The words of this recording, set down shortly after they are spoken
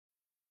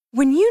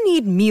When you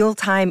need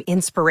mealtime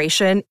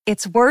inspiration,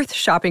 it's worth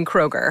shopping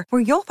Kroger,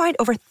 where you'll find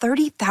over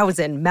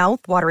 30,000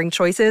 mouth-watering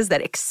choices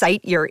that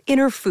excite your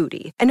inner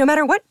foodie. And no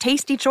matter what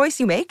tasty choice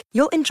you make,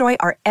 you'll enjoy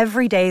our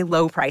everyday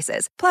low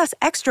prices, plus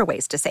extra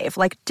ways to save,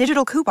 like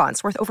digital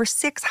coupons worth over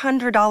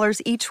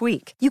 $600 each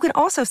week. You can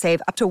also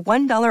save up to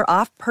 $1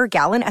 off per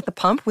gallon at the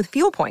pump with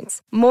fuel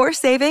points. More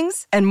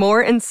savings and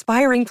more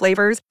inspiring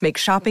flavors make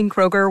shopping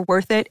Kroger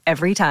worth it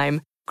every time.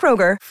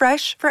 Kroger,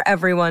 fresh for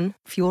everyone.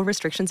 Fuel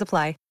restrictions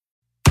apply.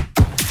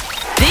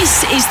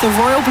 This is the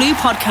Royal Blue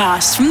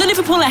Podcast from the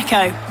Liverpool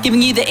Echo,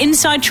 giving you the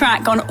inside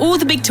track on all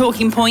the big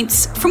talking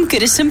points from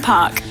Goodison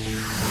Park.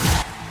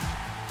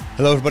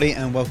 Hello everybody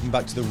and welcome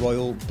back to the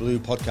Royal Blue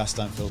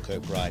Podcast. I'm Phil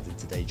Kirkbride and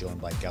today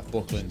joined by Gav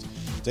Buckland,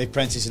 Dave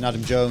Prentice and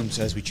Adam Jones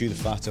as we chew the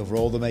fat over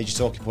all the major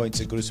talking points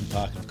at Goodison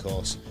Park. And of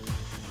course,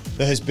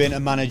 there has been a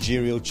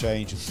managerial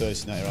change on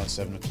Thursday night around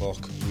 7 o'clock.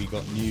 We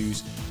got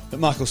news that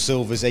Marco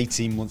Silva's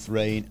 18-month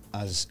reign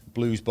as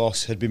Blues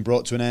boss had been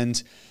brought to an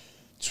end,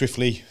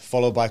 swiftly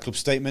followed by a club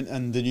statement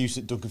and the news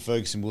that Duncan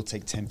Ferguson will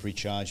take temporary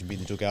charge and be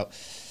in the dugout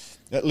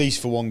at least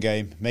for one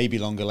game, maybe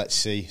longer, let's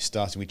see,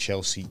 starting with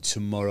Chelsea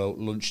tomorrow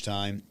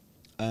lunchtime.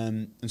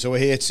 And so we're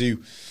here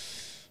to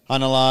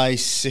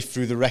analyse, sift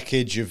through the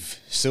wreckage of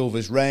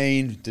Silva's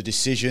reign, the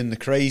decision, the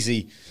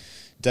crazy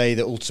day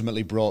that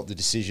ultimately brought the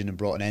decision and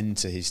brought an end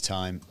to his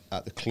time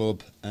at the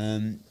club,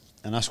 and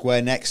ask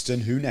where next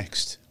and who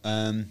next.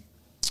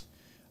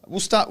 We'll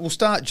start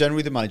generally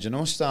with the manager, and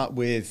I'll start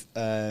with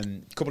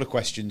a couple of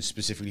questions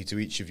specifically to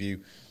each of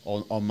you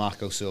on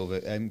Marco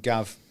Silva.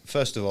 Gav,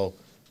 first of all,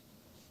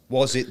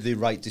 was it the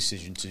right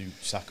decision to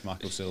sack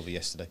Marco Silva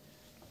yesterday?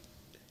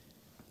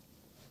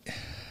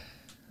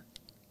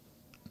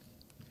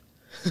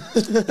 we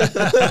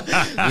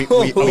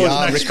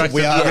are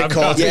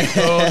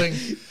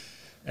recording.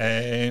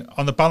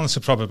 On the balance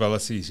of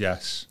probabilities,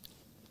 yes.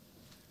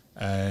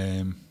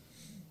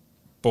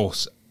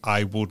 But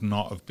I would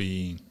not have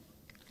been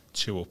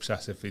too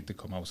upset if he'd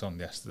come out on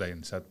yesterday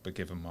and said, we're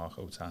giving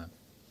Marco time.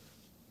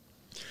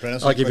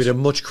 I'll give you a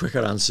much quicker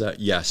answer.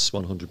 Yes,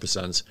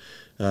 100%.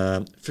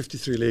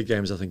 53 league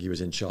games I think he was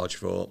in charge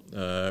for.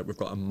 We've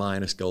got a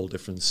minus goal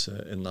difference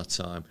in that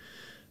time.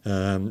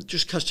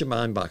 Just cast your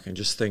mind back and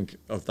just think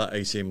of that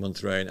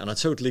 18-month reign. And I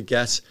totally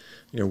get,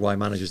 why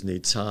managers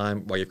need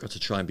time, why you've got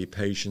to try and be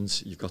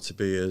patient. You've got to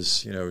be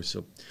as,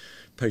 so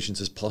patient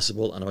as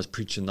possible. And I was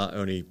preaching that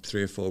only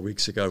 3 or 4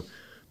 weeks ago.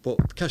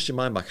 But cast your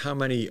mind back, how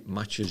many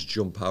matches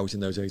jump out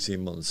in those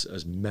 18 months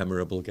as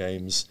memorable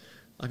games?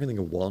 I can think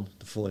of one,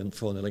 the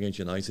 4-0 against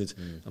United.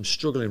 I'm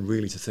struggling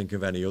really to think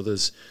of any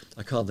others.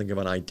 I can't think of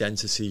an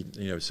identity,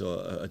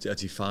 a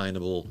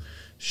definable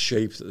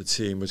shape that the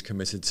team was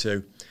committed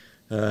to.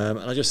 And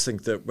I just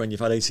think that when you've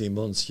had 18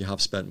 months, you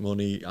have spent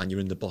money and you're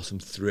in the bottom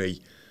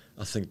 3,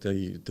 I think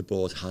the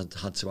board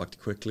had to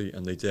act quickly,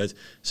 and they did.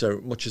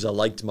 So much as I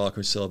liked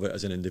Marco Silva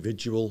as an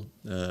individual,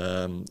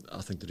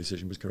 I think the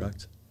decision was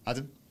correct.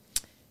 Adam?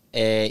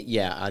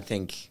 Yeah, I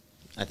think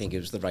it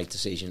was the right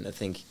decision. I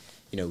think,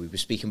 we were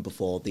speaking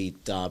before the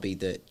derby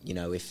that,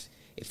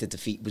 if the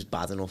defeat was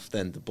bad enough,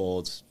 then the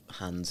board's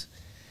hand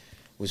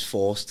was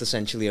forced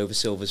essentially over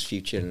Silva's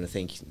future. And I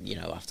think,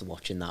 after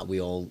watching that, we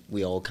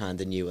all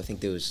kind of knew. I think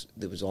there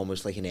was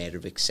almost like an air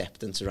of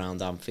acceptance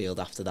around Anfield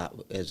after that,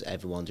 as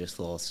everyone just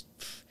thought,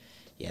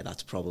 yeah,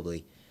 that's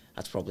probably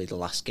the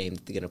last game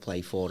that they're going to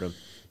play for him.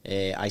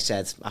 I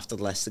said after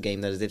the Leicester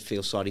game that I did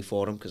feel sorry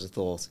for him because I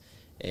thought,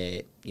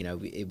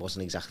 it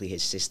wasn't exactly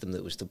his system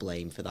that was to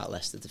blame for that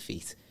Leicester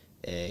defeat.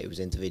 It was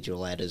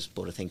individual errors,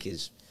 but I think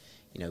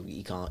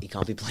he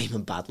can't be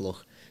blaming bad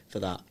luck for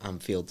that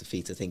Anfield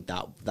defeat. I think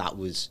that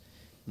was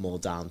more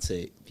down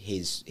to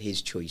his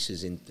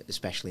choices,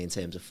 especially in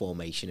terms of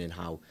formation and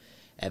how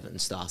Everton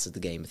started the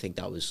game. I think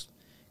that was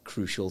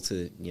crucial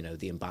to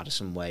the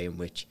embarrassing way in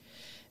which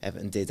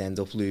Everton did end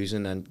up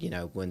losing. And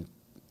when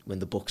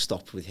the buck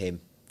stopped with him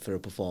for a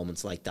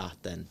performance like that,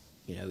 then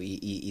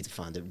he'd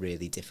find it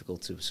really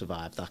difficult to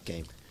survive that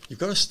game. You've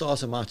got to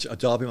start a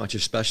derby match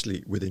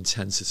especially with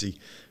intensity.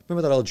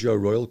 Remember that old Joe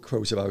Royle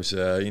quote about,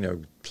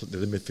 the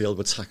midfield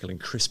were tackling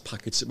crisp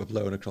packets that were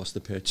blown across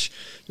the pitch.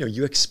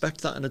 You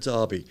expect that in a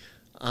derby.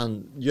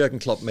 And Jurgen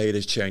Klopp made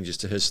his changes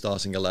to his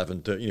starting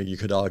 11 that, you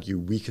could argue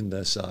weakened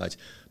their side,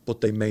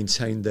 but they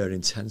maintained their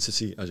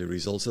intensity as a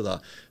result of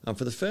that. And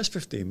for the first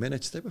 15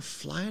 minutes, they were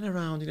flying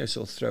around,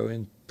 sort of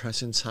throwing,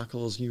 pressing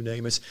tackles, you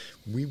name it.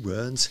 We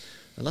weren't.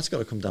 And that's got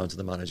to come down to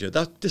the manager.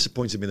 That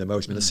disappointed me the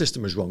most. I mean, the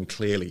system was wrong,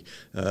 clearly,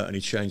 and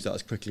he changed that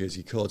as quickly as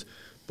he could.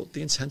 But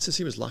the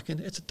intensity was lacking.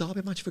 It's a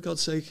derby match, for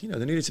God's sake.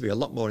 There needed to be a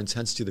lot more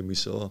intensity than we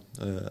saw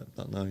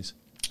that night.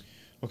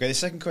 Okay, the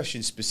second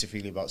question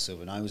specifically about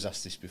Silva, and I was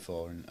asked this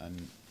before,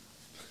 and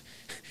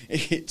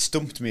it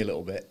stumped me a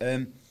little bit.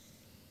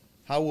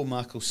 How will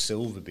Marco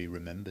Silva be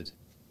remembered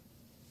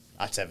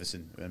at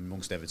Everton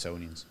amongst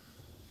Evertonians?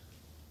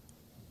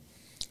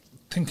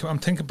 I'm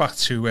thinking back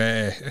to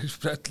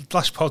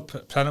last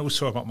pod. Plano was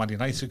talking about Man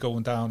United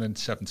going down in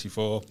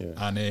 '74,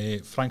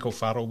 and Frank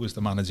O'Farrell was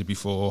the manager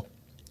before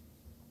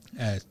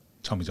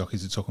Tommy Jockey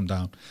took him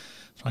down.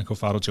 Franco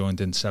Farrell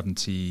joined in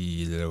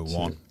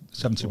 71.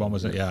 71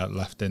 was it? Yeah,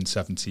 left in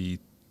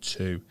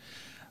 72.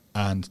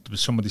 And there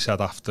was somebody said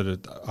after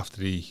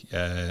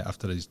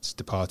his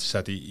departure,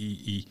 said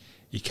he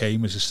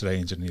came as a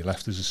stranger and he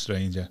left as a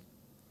stranger.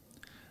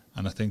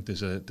 And I think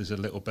there's a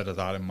little bit of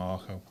that in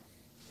Marco.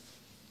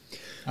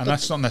 And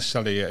that's not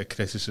necessarily a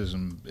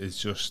criticism.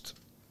 It's just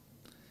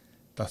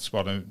that's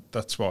what I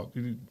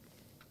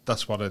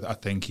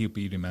think he'll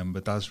be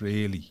remembered as,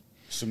 really.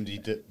 Somebody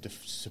that the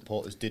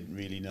supporters didn't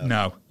really know.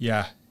 No,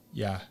 yeah.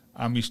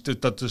 And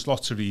there's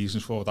lots of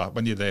reasons for that.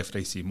 When you're there for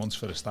 18 months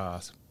for a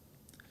start,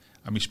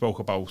 and we spoke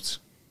about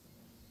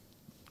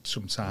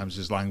sometimes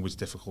his language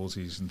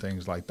difficulties and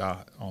things like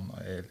that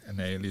in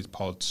earlier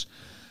pods,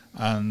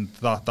 and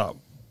that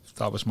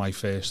was my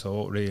first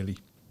thought, really,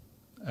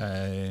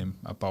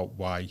 about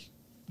why,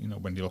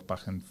 when you look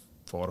back in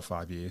 4 or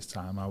 5 years'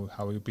 time,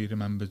 how he'll be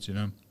remembered,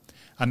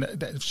 And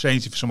it's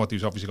strange for somebody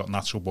who's obviously got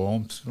natural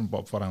warmth, from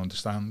what I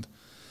understand,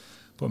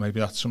 but maybe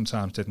that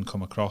sometimes didn't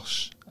come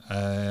across.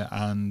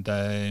 And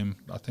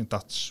I think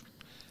that's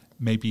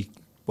maybe,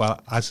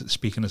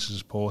 speaking as a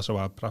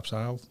supporter, perhaps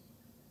I'll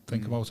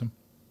think about him.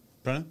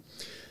 Brennan?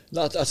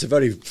 That's a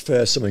very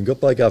fair summing up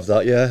by Gav,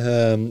 that,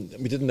 yeah.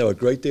 We didn't know a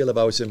great deal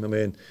about him. I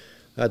mean,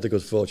 I had the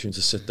good fortune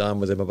to sit down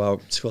with him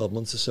about 12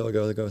 months or so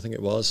ago, I think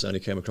it was, and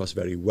he came across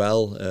very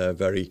well,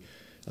 very,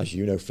 as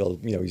you know, Phil,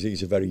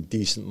 he's a very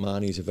decent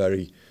man, he's a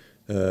very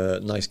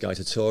nice guy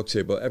to talk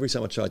to, but every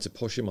time I tried to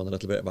push him on a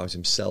little bit about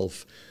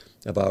himself,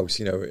 about,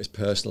 his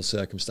personal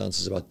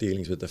circumstances, about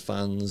dealings with the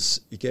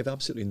fans, he gave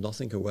absolutely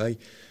nothing away.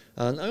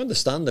 And I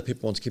understand that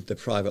people want to keep their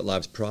private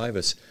lives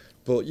private,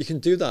 but you can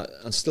do that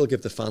and still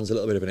give the fans a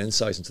little bit of an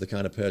insight into the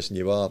kind of person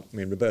you are. I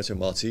mean, Roberto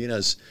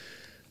Martinez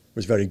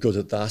was very good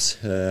at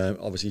that.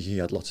 Obviously, he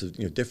had lots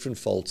of different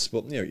faults,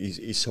 but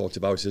he's talked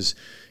about his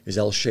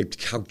L-shaped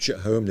couch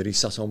at home that he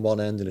sat on one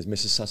end and his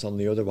missus sat on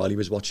the other while he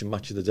was watching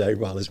Match of the Day,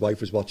 while his wife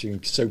was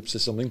watching soaps or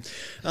something.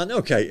 And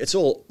okay, it's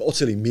all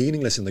utterly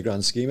meaningless in the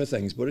grand scheme of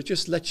things, but it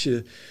just lets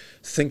you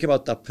think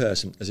about that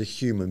person as a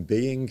human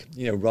being,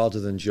 rather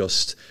than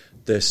just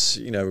this,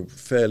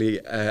 fairly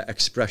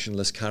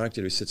expressionless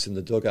character who sits in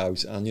the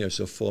dugout and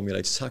sort of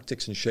formulates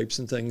tactics and shapes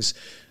and things.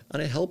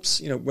 And it helps,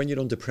 when you're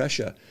under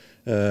pressure,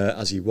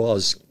 as he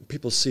was,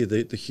 people see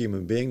the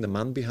human being, the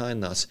man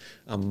behind that,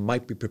 and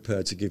might be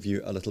prepared to give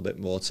you a little bit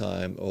more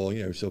time,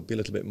 or so be a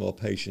little bit more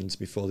patient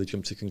before they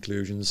jump to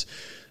conclusions.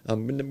 We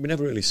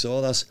never really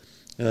saw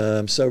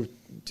that. So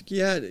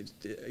yeah,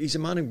 he's a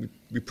man who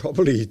we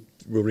probably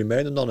will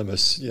remain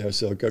anonymous,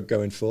 so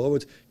going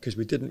forward, because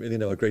we didn't really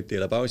know a great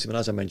deal about him. And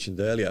as I mentioned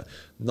earlier,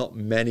 not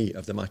many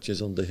of the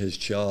matches under his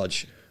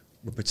charge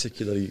were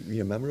particularly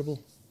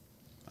memorable.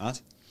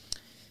 Art?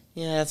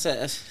 Yeah,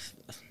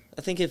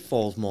 I think it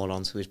falls more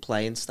onto his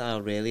playing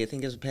style, really. I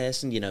think as a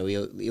person,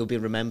 he'll be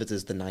remembered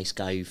as the nice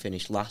guy who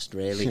finished last,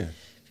 really, yeah.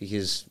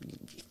 Because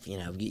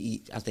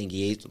I think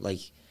he is,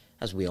 like,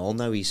 as we all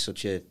know, he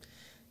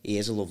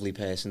is a lovely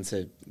person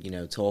to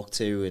talk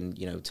to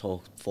and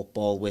talk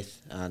football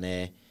with,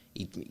 and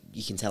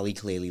you can tell he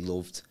clearly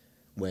loved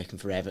working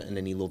for Everton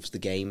and he loves the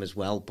game as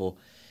well. But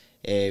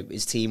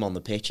his team on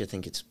the pitch, I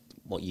think it's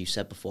what you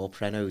said before,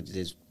 Preno,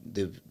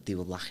 they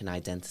were lacking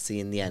identity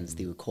in the end.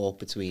 They were caught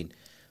between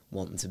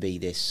wanting to be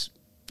this,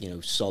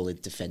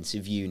 solid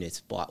defensive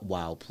unit, but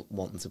while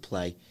wanting to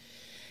play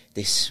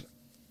this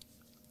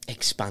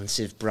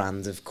expansive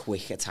brand of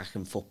quick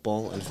attacking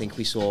football. And I think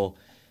we saw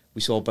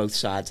both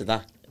sides of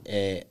that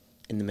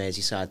in the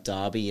Merseyside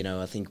derby.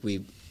 I think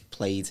we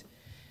played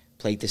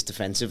this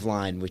defensive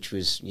line, which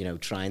was,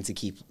 trying to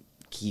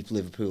keep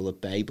Liverpool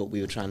at bay, but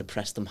we were trying to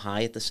press them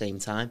high at the same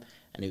time,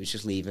 and it was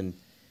just leaving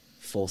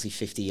 40,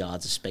 50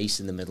 yards of space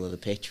in the middle of the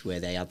pitch where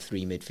they had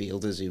 3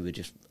 midfielders who were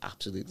just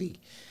absolutely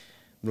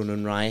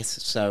running riot.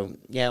 So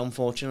yeah,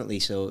 unfortunately,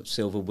 so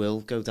Silva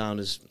will go down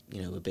as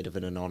a bit of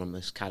an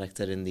anonymous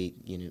character in the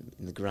in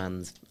the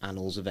grand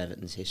annals of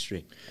Everton's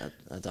history,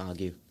 I'd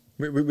argue.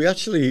 We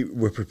actually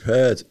were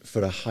prepared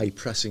for a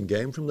high-pressing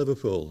game from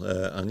Liverpool.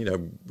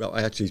 And,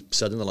 I actually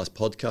said in the last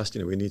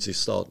podcast, we need to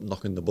start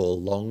knocking the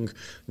ball long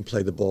and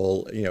play the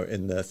ball,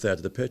 in the third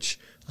of the pitch.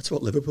 That's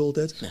what Liverpool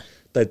did. Yeah.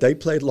 They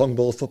played long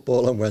ball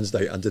football on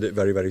Wednesday and did it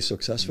very, very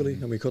successfully,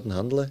 and we couldn't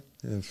handle it.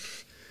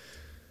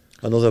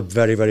 Another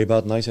very, very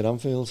bad night at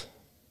Anfield.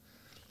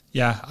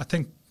 Yeah, I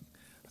think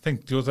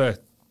the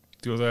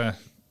other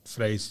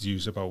phrase to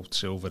use about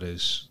Silva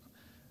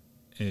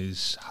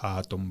is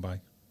hard done by.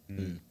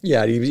 Mm.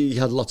 Yeah, he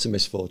had lots of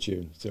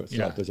misfortune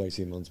throughout those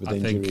 18 months with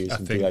injuries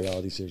and VAR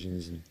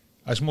decisions. And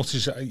as much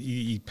as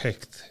he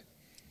picked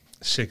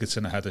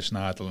Sigurdsson ahead of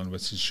Schneiderlin,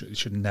 which he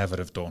should never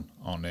have done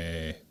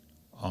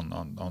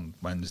on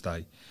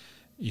Wednesday,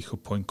 he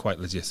could point quite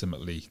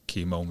legitimately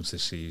key moments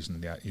this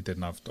season. Yeah, he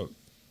didn't have to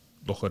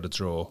look at a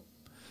draw,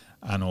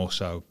 and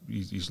also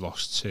he's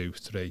lost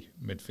 2-3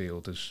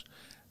 midfielders,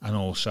 and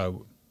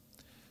also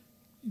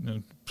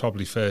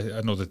probably for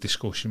another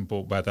discussion,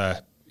 but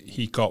whether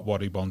he got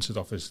what he wanted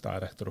off his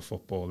director of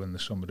football in the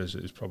summer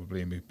is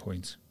probably a moot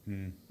point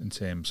in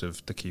terms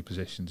of the key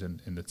positions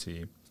in the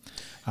team.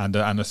 And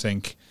I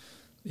think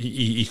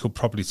he could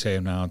probably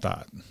turn around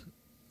that.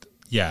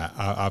 Yeah,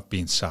 I've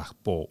been sacked,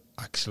 but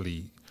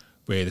actually,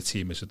 where the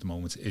team is at the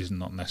moment is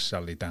not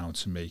necessarily down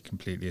to me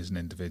completely as an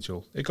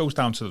individual. It goes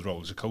down to the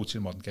role as a coach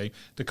in the modern game.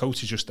 The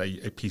coach is just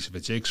a piece of a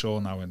jigsaw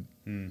now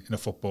in a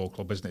football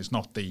club, isn't it? It's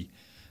not the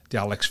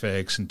Alex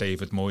Ferguson,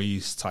 David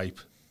Moyes type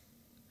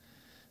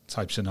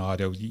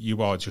scenario.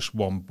 You are just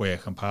one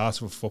working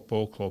part of a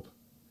football club,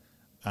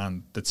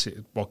 and that's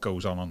it. What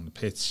goes on the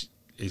pitch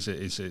is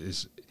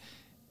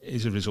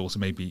a result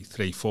of maybe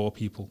 3-4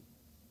 people.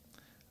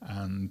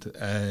 And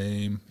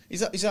is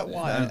that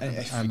why?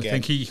 I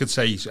think he could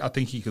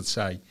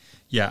say,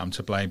 yeah, I'm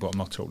to blame, but I'm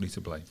not totally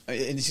to blame.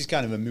 And this is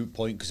kind of a moot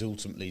point because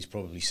ultimately it's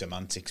probably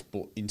semantics.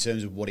 But in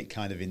terms of what it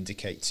kind of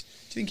indicates, do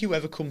you think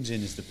whoever comes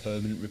in as the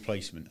permanent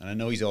replacement, and I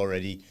know he's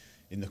already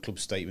in the club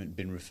statement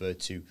been referred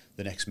to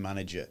the next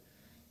manager,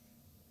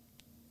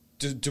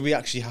 do we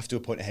actually have to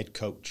appoint a head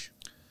coach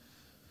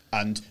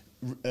and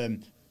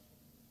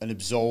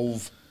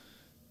absolve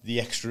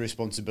the extra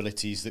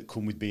responsibilities that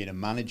come with being a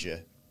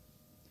manager?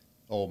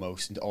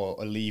 Almost, or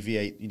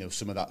alleviate,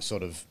 some of that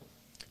sort of,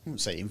 I wouldn't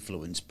say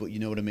influence, but you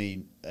know what I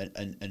mean,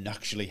 and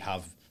actually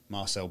have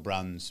Marcel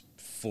Brands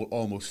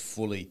almost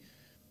fully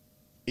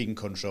in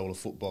control of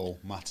football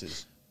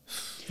matters.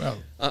 Well,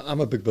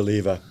 I'm a big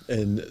believer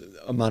in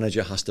a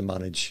manager has to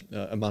manage.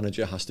 A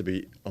manager has to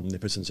be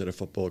omnipotent at a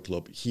football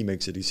club. He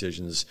makes the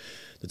decisions.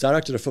 The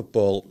director of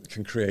football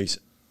can create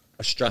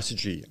a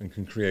strategy and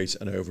can create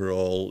an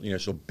overall,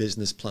 sort of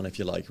business plan, if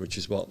you like, which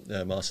is what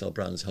Marcel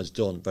Brands has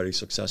done very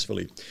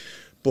successfully.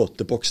 But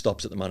the buck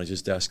stops at the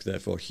manager's desk.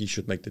 Therefore, he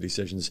should make the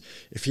decisions.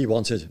 If he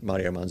wanted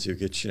Mario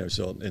Mandzukic,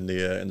 so in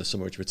the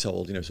summer, which we're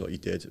told, so he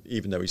did,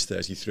 even though he's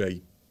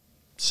 33.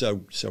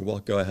 So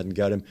what? Go ahead and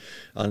get him.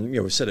 And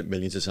we've said it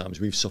millions of times.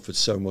 We've suffered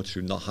so much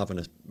through not having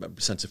a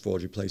centre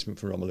forward replacement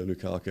for Romelu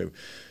Lukaku.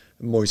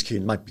 Moise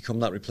Kean might become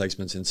that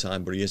replacement in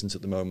time, but he isn't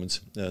at the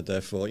moment.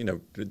 Therefore,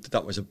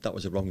 that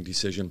was a wrong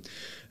decision.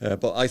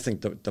 But I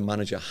think that the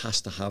manager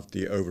has to have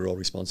the overall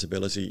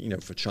responsibility,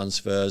 for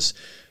transfers.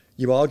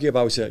 You argue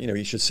about it,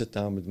 you should sit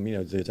down with,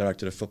 the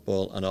director of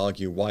football and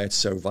argue why it's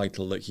so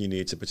vital that he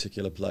needs a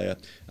particular player,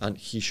 and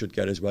he should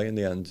get his way in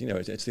the end.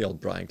 It's the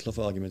old Brian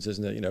Clough argument,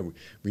 isn't it?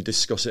 We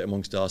discuss it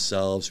amongst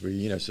ourselves.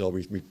 We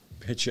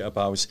pitch it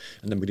about,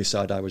 and then we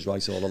decide I was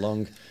right all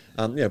along.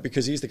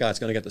 Because he's the guy that's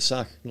going to get the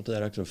sack, not the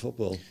director of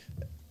football.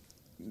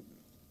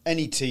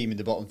 Any team in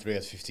the bottom three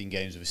has 15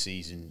 games of a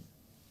season,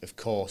 of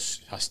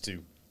course, has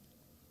to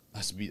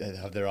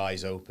have their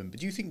eyes open.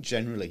 But do you think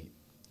generally,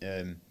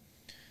 the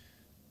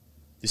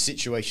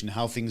situation,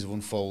 how things have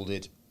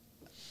unfolded,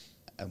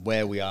 and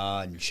where we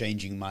are, and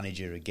changing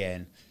manager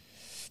again,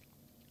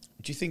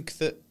 do you think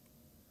that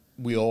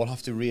we all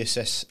have to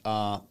reassess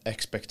our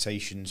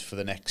expectations for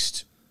the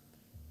next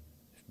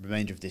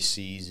remainder of this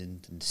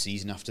season and the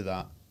season after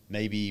that,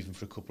 maybe even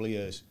for a couple of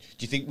years?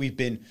 Do you think we've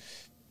been,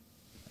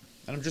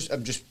 and I'm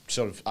just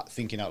sort of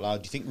thinking out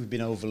loud, do you think we've been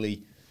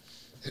overly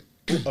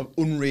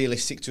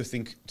unrealistic to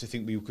think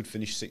we could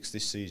finish sixth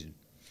this season?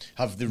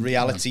 Have the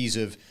realities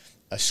of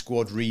a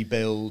squad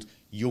rebuild,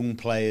 young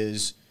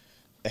players,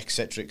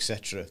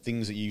 etc.,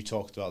 things that you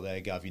talked about there,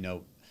 Gav,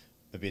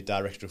 maybe a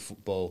director of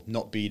football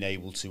not being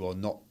able to, or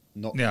not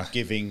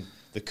giving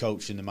the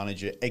coach and the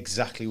manager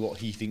exactly what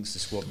he thinks the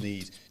squad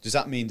needs. Does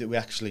that mean that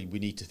we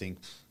need to think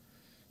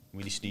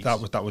we just need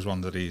that was one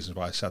of the reasons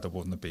why I said I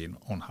wouldn't have been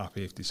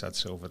unhappy if they said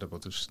Silva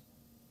would have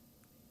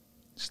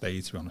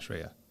stayed, to be honest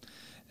with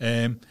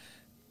you.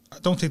 I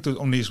don't think the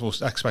unreasonable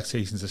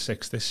expectations are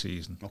sixth this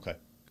season. Okay.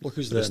 Look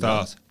who's there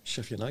start.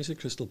 Sheffield United,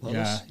 Crystal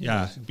Palace.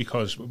 Yeah,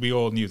 because we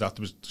all knew that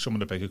there was some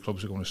of the bigger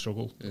clubs are going to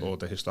struggle, or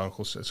the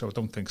historical. So I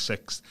don't think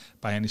sixth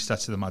by any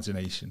stretch of the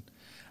imagination.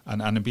 And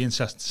it'd be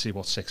interesting to see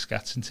what six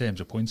gets in terms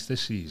of points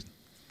this season.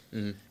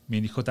 I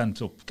mean, you could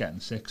end up getting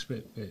six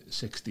with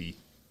 60.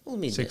 Well, I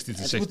mean, 60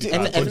 to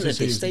 65 Everton at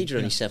this stage are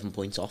only 7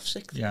 points off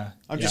sixth. Yeah,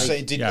 I'm just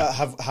saying.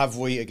 Have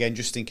we, again,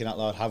 just thinking out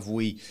loud, have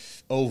we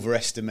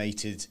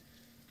overestimated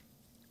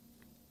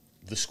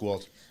the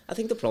squad? I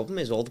think the problem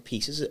is all the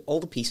pieces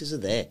are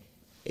there.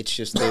 It's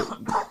just that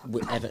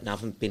Everton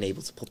haven't been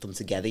able to put them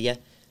together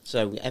yet.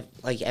 So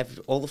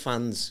all the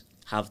fans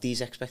have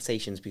these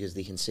expectations because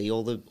they can see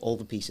all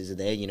the pieces are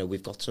there.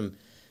 We've got some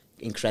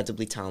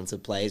incredibly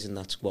talented players in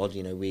that squad.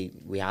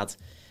 We had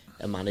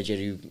a manager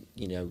who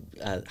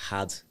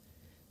had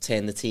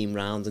turned the team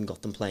round and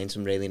got them playing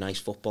some really nice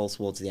football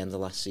towards the end of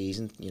last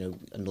season.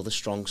 Another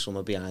strong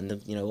summer behind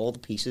them. All the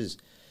pieces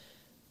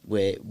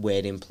were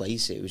in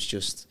place. It was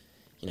just,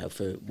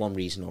 for one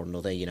reason or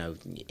another,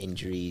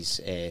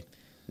 injuries,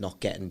 not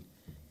getting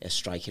a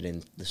striker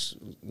in this,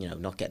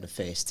 not getting a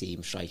first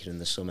team striker in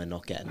the summer,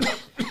 not getting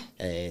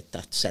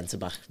that centre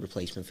back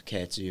replacement for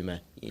Kurt Zouma.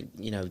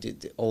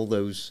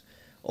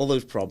 All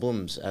those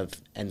problems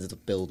have ended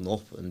up building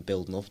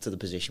up to the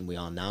position we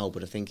are now.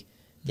 But I think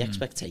the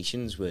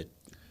expectations were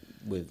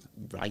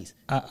right.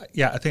 I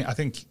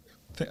think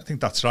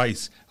that's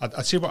right.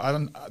 I'd say,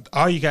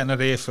 are you getting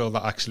an earful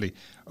that actually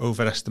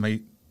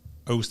overestimating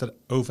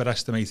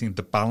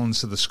the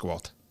balance of the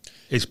squad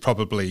is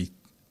probably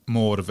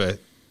more of a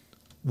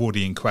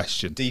worrying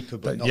question. Deeper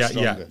but not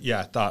stronger.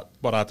 Yeah, that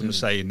what Adam was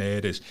saying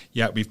there is,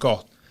 we've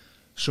got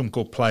some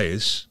good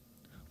players,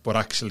 but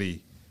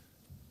actually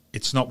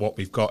it's not what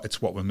we've got,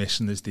 it's what we're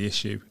missing is the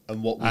issue.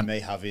 And what we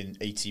may have in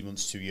 18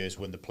 months, 2 years,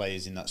 when the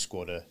players in that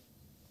squad are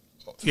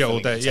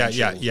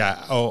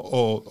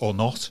or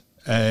not.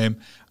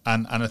 And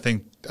I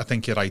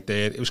think you're right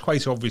there. It was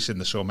quite obvious in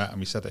the summer, and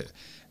we said it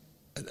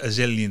a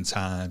zillion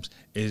times,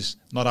 is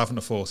not having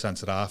a full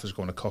centre half is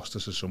going to cost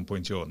us at some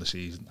point during the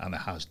season, and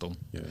it has done.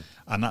 Yeah.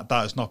 And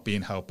that is not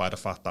being helped by the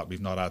fact that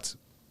we've not had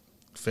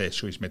first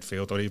choice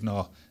midfield, or even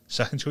our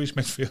second choice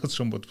midfield,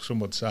 some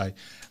would say.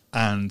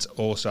 And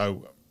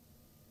also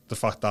the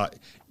fact that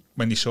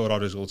when you saw our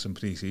results in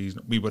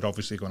pre-season, we were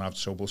obviously going to have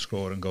trouble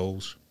scoring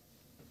goals.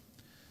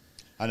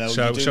 I know.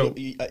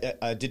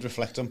 I did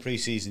reflect on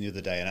pre-season the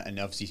other day, and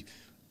obviously,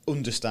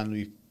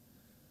 understandably,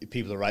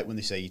 people are right when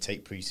they say you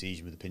take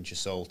pre-season with a pinch of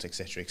salt,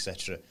 etc.,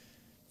 etc.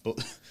 But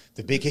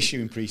the big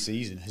issue in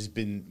pre-season has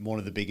been one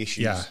of the big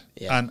issues.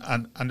 Yeah.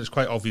 And it's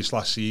quite obvious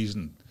last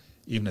season,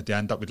 even at the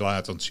end, that we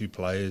relied on two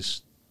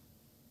players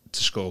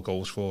to score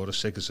goals for us,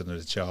 Sigurdsson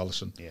and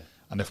Richarlison. Yeah.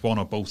 And if one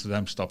or both of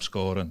them stop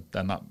scoring,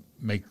 then that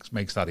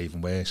makes that even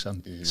worse.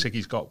 And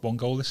Siggy's got 1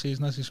 goal this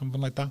season, has he?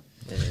 Something like that.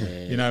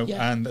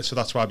 And so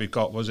that's why we've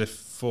got, was it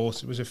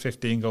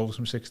 15 goals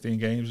from 16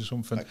 games or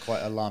something?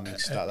 Quite alarming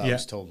stat that I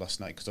was told last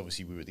night, because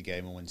obviously we were at the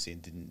game on Wednesday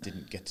and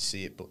didn't get to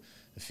see it, but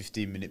a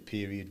 15-minute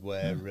period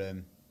where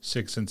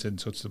Sigurdsson didn't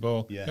touch the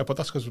ball. Yeah, but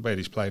that's because of the way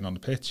he's playing on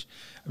the pitch.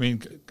 I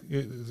mean,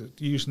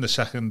 using the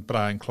second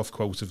Brian Clough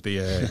quote of the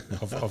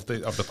of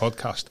the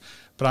podcast,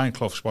 Brian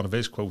Clough's one of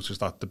his quotes is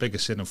that the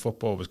biggest sin in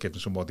football was giving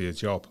somebody a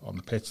job on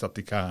the pitch that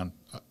they can't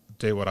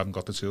do or haven't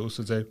got the tools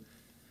to do.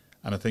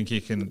 And I think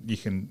you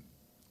can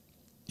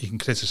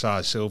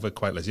criticise Silva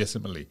quite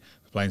legitimately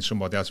for playing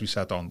somebody, as we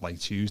said on like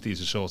Tuesday,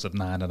 he's a sort of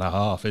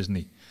 9.5, isn't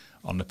he,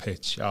 on the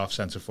pitch, half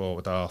centre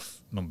forward,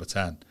 half number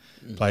 10.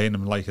 Playing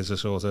him like as a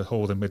sort of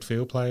holding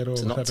midfield player or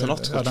to not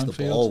touch the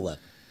ball there.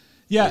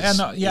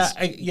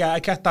 I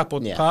get that,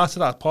 but part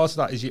of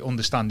that is you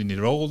understanding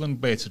your role and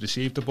where to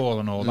receive the ball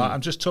and all that. I'm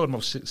just talking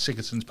about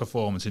Sigurdsson's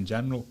performance in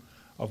general,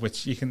 of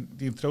which you can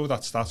throw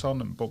that stat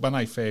on him. But when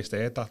I first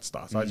heard that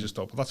stat, I just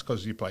thought, well, that's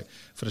because you play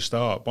for the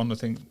start. One of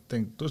the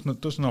things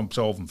doesn't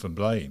absolve him from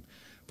blame.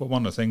 But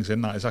one of the things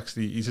in that is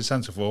actually he's a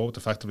centre forward.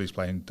 Effectively, he's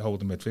playing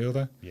holding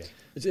midfielder. Yeah,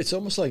 it's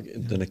almost like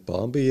the Nick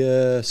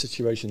Barmby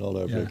situation all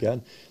over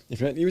again.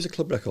 He was a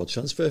club record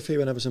transfer fee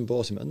when Everton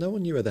bought him, and no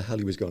one knew where the hell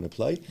he was going to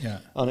play. Yeah.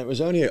 And it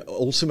was only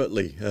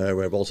ultimately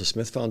where Walter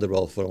Smith found a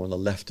role for him on the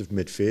left of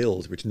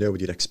midfield, which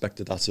nobody had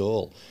expected at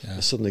all. Yeah.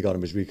 They suddenly got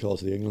him his recall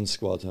to the England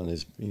squad and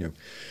his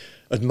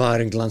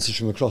admiring glances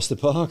from across the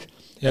park.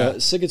 Yeah.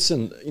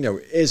 Sigurdsson,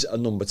 is a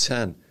number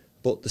 10.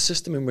 But the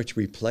system in which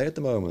we play at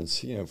the moment,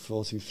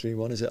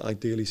 4-2-3-1, is it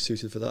ideally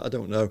suited for that? I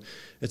don't know.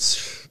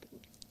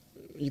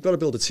 You've got to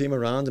build a team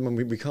around him, and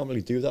we can't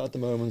really do that at the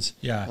moment.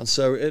 Yeah. And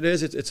so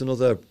it's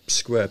another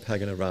square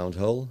peg in a round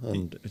hole,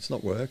 and it's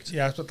not worked.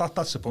 Yeah, but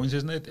that's the point,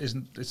 isn't it?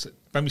 It's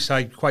when we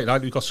say, quite right,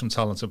 we've got some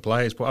talented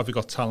players, but have we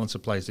got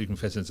talented players that can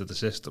fit into the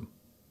system?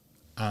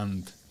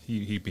 And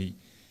he'd be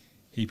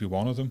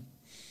one of them.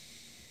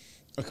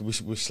 Okay, we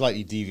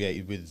slightly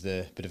deviated with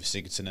a bit of a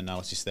Sigurdsson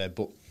analysis there,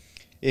 but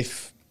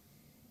if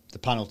the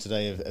panel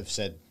today have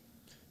said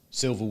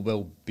Silva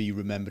will be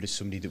remembered as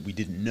somebody that we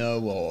didn't know,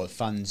 or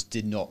fans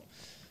did not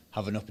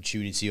have an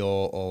opportunity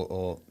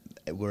or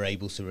were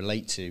able to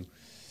relate to.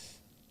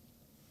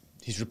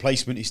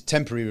 His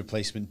temporary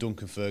replacement,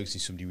 Duncan Ferguson,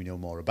 is somebody we know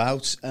more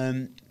about.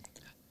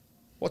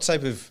 What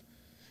type of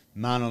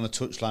man on a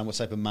touchline, what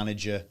type of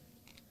manager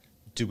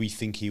do we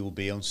think he will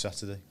be on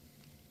Saturday?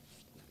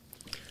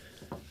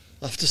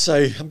 I have to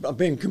say, I'm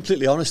being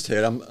completely honest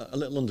here, I'm a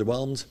little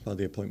underwhelmed by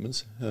the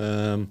appointment.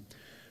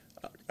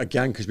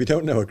 Again, because we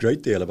don't know a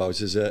great deal about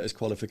his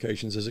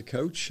qualifications as a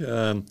coach.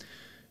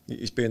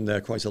 He's been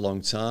there quite a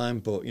long time,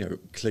 but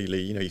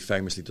clearly, he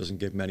famously doesn't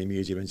give many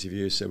media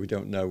interviews, so we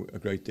don't know a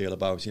great deal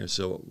about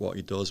so what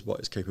he does, what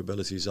his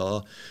capabilities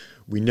are.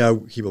 We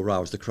know he will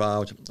rouse the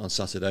crowd on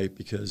Saturday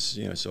because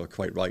so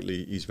quite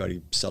rightly he's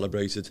very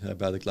celebrated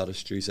by the Gladys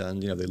Street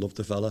end. They love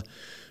the fella,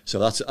 so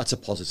that's a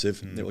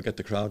positive. It will get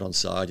the crowd on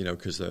side,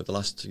 because the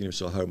last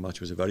home match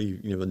was a very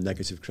a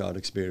negative crowd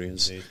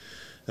experience. Indeed.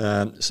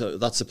 So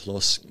that's a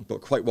plus, but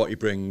quite what he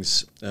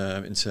brings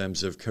in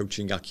terms of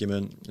coaching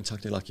acumen and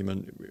tactical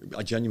acumen,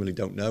 I genuinely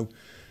don't know.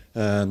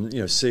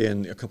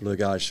 Seeing a couple of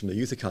the guys from the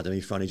youth academy,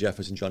 Franny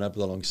Jeffers and John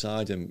Ebble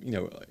alongside him,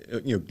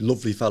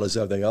 lovely fellas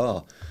though they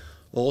are,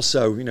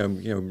 also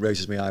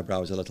raises my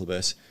eyebrows a little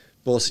bit.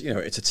 But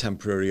it's a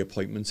temporary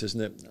appointment, isn't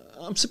it?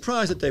 I'm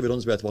surprised that David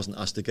Unsworth wasn't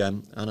asked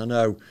again, and I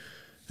know.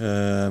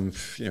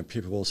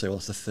 People will say, well,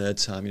 that's the third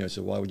time,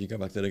 so why would you go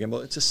back there again?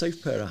 Well, it's a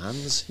safe pair of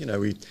hands.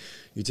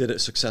 He did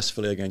it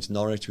successfully against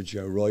Norwich with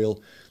Joe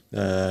Royle.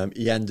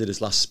 He ended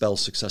his last spell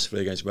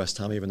successfully against West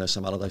Ham, even though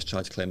Sam Allardyce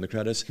tried to claim the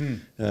credit.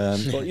 But,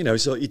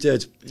 so he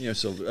did,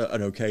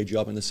 an okay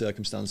job in the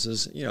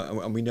circumstances,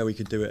 and we know he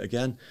could do it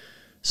again.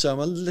 So I'm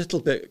a little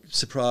bit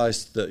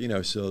surprised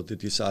that, so they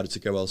decided to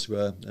go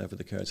elsewhere for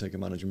the caretaker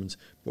management.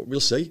 But we'll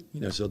see,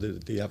 so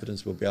the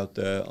evidence will be out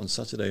there on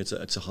Saturday.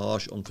 It's a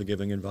harsh,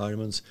 unforgiving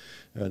environment,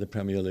 the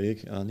Premier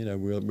League. And,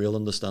 we'll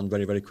understand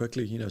very, very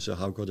quickly, so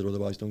how good or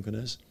otherwise Duncan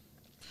is.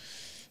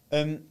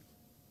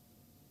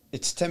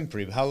 It's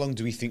temporary, but how long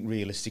do we think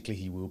realistically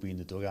he will be in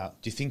the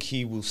dugout? Do you think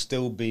he will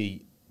still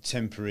be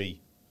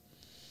temporary,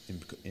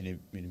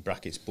 in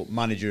brackets, but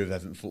manager of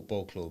Everton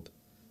Football Club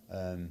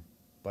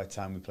by the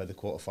time we play the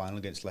quarter-final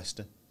against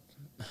Leicester?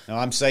 Now,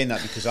 I'm saying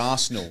that because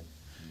Arsenal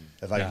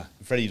have had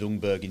Freddie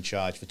Ljungberg in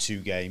charge for 2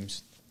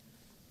 games.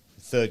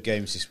 The third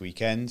game's this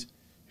weekend.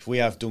 If we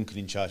have Duncan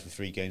in charge for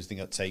 3 games, I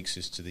think that takes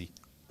us to the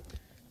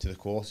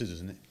quarters,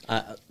 doesn't it?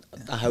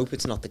 I hope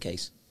it's not the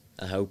case.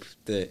 I hope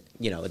that,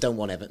 I don't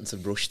want Everton to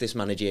rush this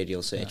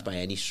managerial search by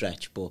any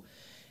stretch, but,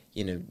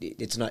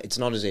 it's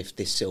not as if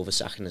this Silva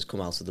sacking has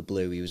come out of the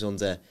blue. He was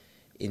under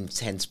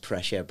intense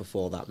pressure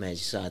before that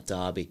Merseyside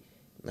derby.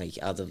 Like,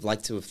 I'd have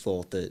liked to have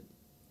thought that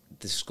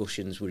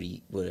discussions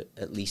were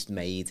at least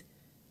made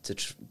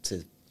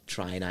to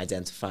try and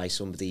identify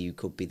somebody who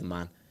could be the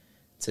man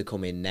to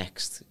come in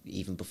next,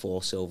 even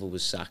before Silva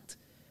was sacked.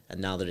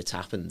 And now that it's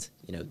happened,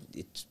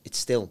 it's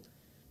still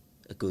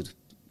a good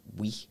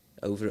week,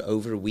 over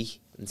a week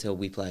until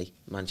we play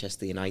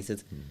Manchester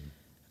United.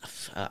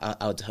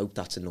 I would hope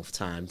that's enough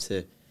time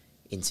to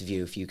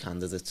interview a few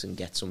candidates and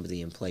get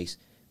somebody in place,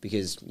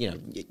 because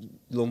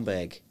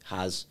Ljungberg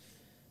has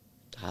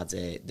had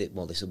this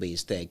will be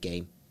his 3rd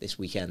game this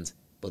weekend,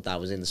 but that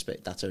was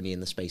that's only in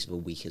the space of a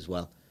week as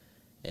well.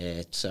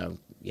 So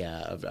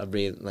yeah, I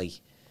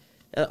really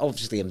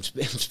obviously I'm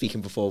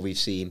speaking before we've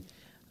seen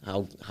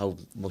how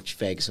much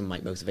Ferguson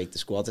might motivate the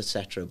squad,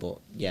 etc. But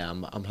yeah,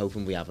 I'm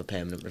hoping we have a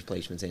permanent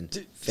replacement in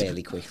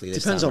fairly quickly.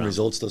 Depends on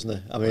results, doesn't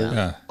it? I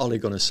mean, Ole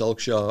Gunnar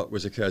Solskjaer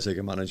was a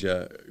caretaker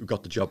manager who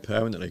got the job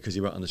permanently because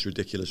he went on this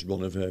ridiculous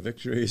run of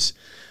victories.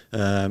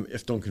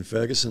 If Duncan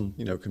Ferguson,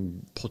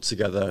 can put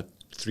together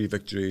 3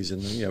 victories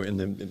and in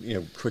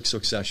the quick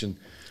succession,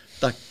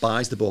 that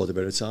buys the board a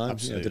bit of time.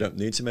 They don't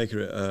need to make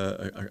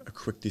a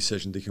quick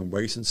decision. They can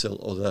wait until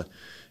other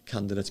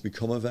candidates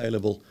become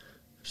available.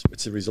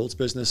 It's a results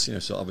business,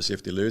 so obviously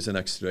if they lose the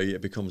next 3,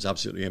 it becomes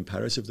absolutely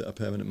imperative that a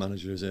permanent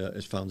manager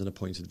is found and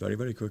appointed very,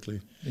 very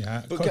quickly.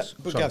 Yeah, but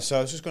Gav, so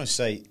I was just going to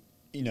say,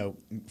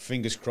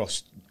 fingers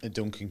crossed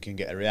Duncan can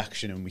get a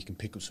reaction and we can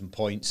pick up some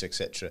points,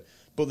 etc.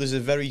 But there's a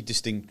very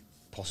distinct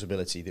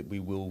possibility that we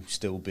will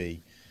still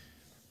be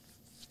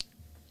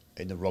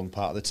in the wrong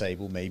part of the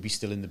table, maybe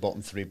still in the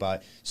bottom 3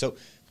 by... So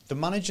the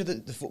manager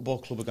that the football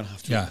club are going to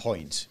have to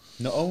appoint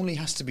not only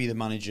has to be the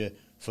manager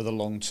for the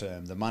long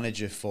term, the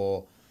manager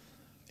for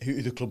who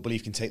the club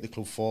believe can take the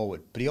club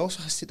forward, but he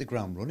also has to hit the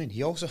ground running.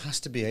 He also has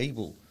to be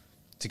able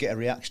to get a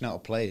reaction out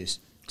of players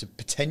to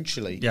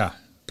potentially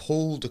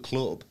pull the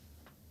club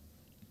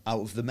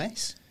out of the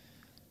mess.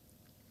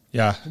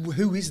 Yeah.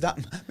 Who is that?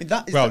 I mean,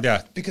 that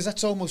is because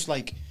that's almost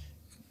like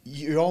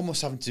you're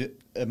almost having to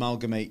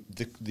amalgamate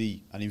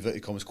the and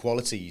inverted commas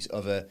qualities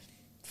of a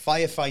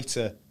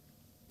firefighter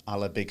a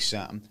la Big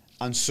Sam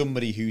and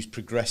somebody who's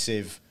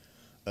progressive,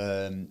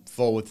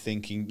 forward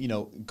thinking,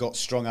 got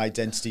strong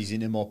identities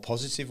in a more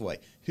positive way.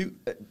 Who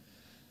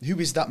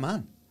is that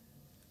man?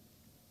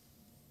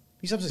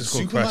 He's absolutely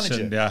super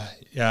manager.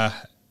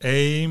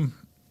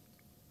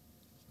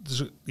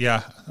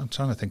 I'm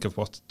trying to think of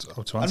how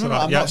to answer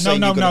that. I'm not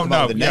saying you've got to come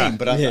out with the name,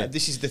 but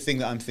this is the thing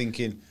that I'm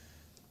thinking.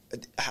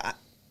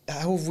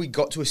 How have we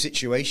got to a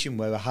situation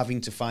where we're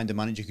having to find a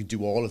manager who can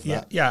do all of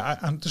that?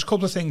 There's a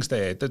couple of things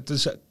there.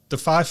 There's the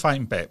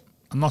firefighting bit.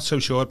 I'm not so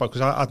sure about,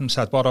 because Adam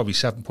said, what are we,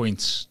 7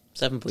 points?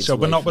 7 points. So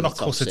we're not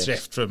cut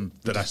adrift from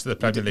the rest of the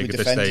Premier League at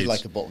this stage. We defended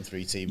like a bottom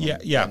 3 team.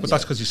 But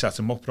that's because you set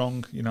them up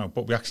wrong,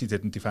 But we actually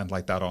didn't defend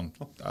like that on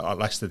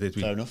Leicester, did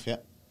we? Fair enough, yeah.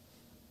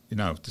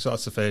 So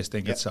that's the first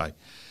thing I'd say.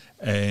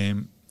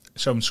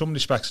 So in some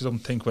respects, I don't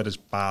think we're as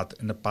bad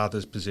in the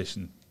baddest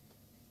position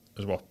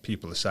as what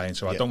people are saying.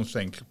 So I don't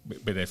think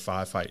we're in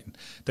firefighting.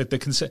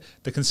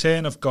 The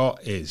concern I've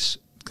got is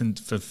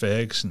for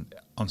Ferguson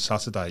on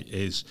Saturday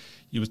is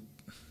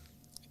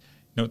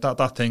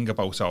that thing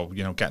about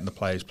getting the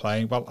players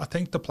playing. Well, I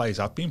think the players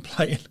have been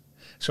playing,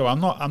 so I'm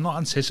not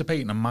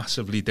anticipating a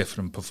massively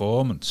different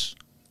performance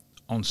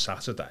on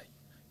Saturday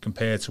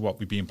compared to what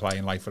we've been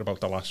playing like for about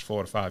the last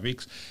 4 or 5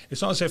 weeks.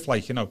 It's not as if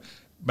when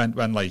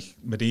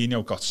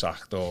Mourinho got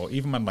sacked, or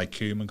even when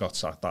Koeman got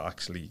sacked, that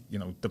actually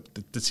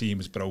the team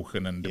is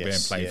broken and they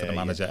weren't playing for the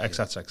manager,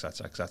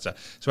 etc.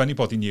 So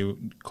anybody new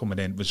coming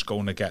in was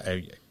going to get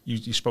a.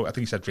 You spoke. I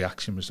think you said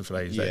reaction was the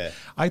phrase. Yeah. There.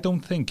 I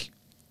don't think.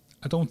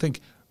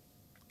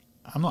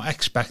 I'm not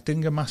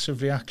expecting a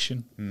massive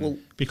reaction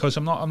because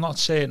I'm not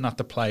saying that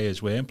the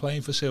players weren't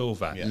playing for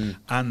Silva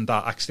and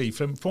that actually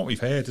from what we've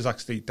heard is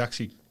they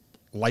actually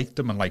like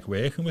them and like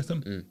working with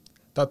them.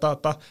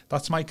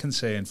 That's my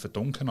concern for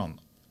Duncan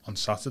on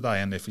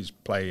Saturday, and if he's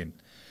playing,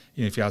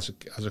 if he has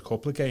a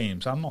couple of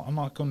games, I'm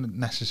not going to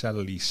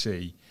necessarily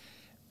see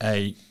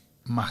a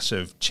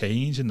massive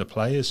change in the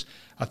players.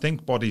 I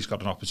think what he's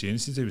got an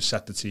opportunity to do is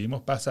set the team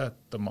up better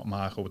than what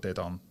Marco did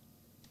on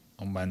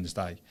on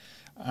Wednesday,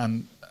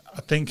 and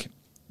I think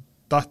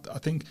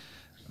the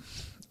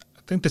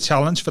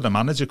challenge for the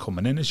manager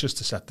coming in is just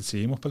to set the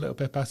team up a little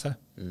bit better.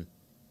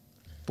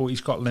 But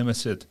he's got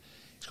limited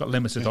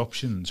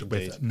options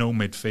with no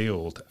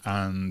midfield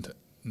and,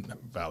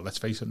 well, let's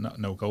face it,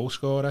 no goal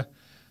scorer,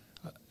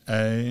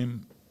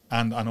 and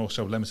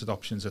also limited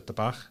options at the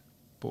back.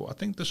 But I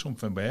think there's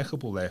something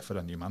workable there for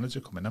a new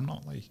manager coming. I'm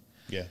not like...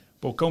 Yeah.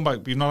 But going back,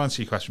 we've not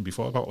answered your question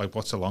before about like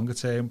what's a longer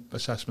term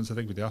assessment. I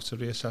think we do have to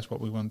reassess what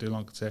we want to do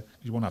longer term.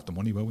 You won't have the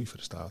money, will we, for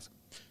the start?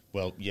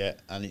 Well, yeah,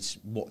 and it's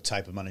what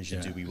type of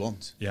manager do we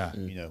want? Yeah.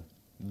 You know,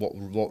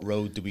 what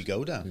road do we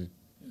go down?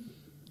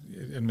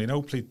 I mean,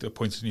 hopefully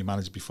appoint a new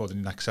manager before the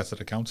next set of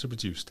accounts are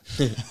produced.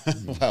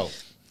 well,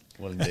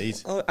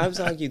 indeed. I would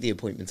argue the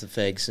appointment of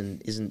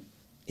Ferguson isn't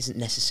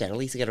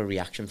necessarily to get a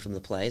reaction from the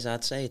players.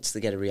 I'd say it's to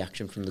get a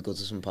reaction from the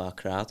Goodison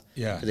Park crowd.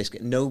 Yeah. For this,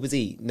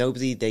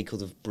 nobody they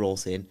could have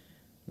brought in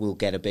will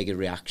get a bigger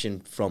reaction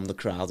from the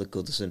crowd at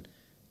Goodison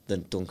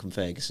than Duncan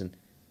Ferguson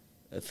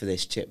for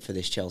this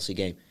Chelsea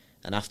game.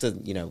 And after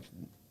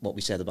what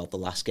we said about the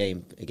last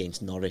game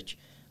against Norwich,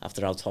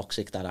 after how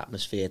toxic that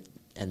atmosphere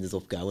ended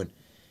up going,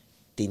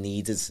 they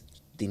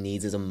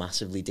needed a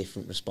massively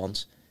different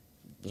response.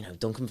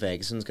 Duncan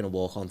Ferguson's going to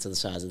walk onto the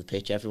side of the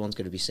pitch. Everyone's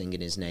going to be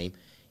singing his name.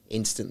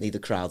 Instantly, the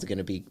crowd are going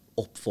to be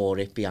up for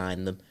it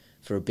behind them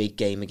for a big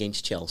game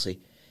against Chelsea.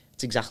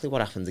 It's exactly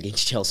what happened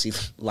against Chelsea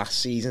last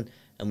season,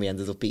 and we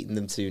ended up beating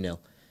them 2-0.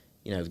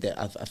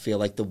 I feel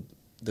like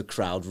the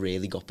crowd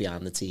really got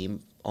behind the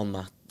team on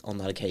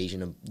that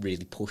occasion and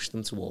really pushed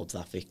them towards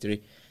that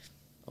victory.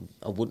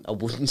 I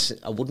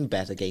wouldn't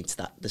bet against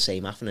the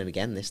same happening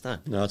again this time.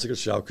 No, it's a good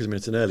shout because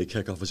it's an early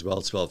kick-off as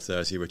well,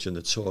 12:30, which are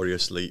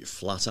notoriously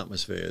flat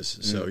atmospheres.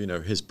 So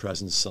his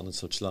presence on the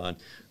touchline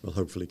will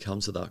hopefully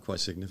counter that quite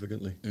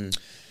significantly.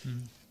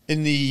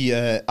 In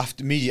the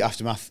immediate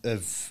aftermath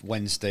of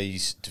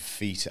Wednesday's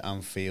defeat at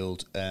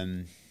Anfield,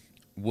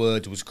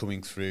 word was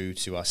coming through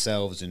to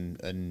ourselves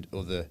and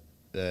other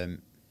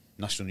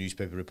national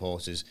newspaper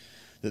reporters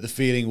that the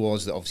feeling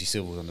was that obviously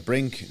Silva was on the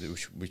brink,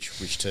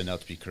 which turned out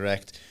to be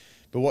correct.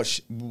 But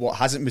what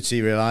hasn't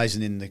materialised,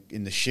 and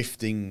in the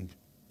shifting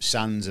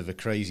sands of a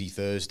crazy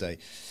Thursday,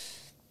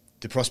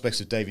 the prospects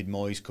of David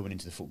Moyes coming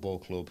into the football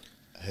club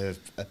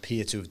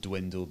appear to have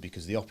dwindled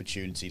because the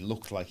opportunity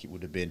looked like it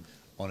would have been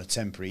on a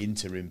temporary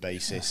interim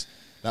basis.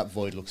 That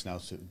void looks now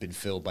to have been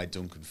filled by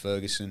Duncan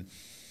Ferguson.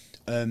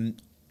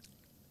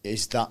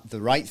 Is that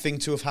the right thing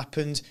to have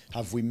happened?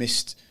 Have we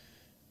missed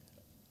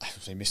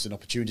an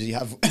opportunity?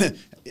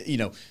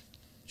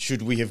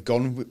 Should we have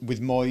gone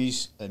with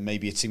Moyes and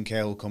maybe a Tim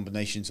Cahill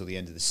combination till the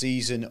end of the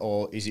season,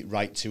 or is it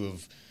right to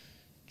have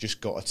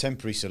just got a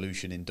temporary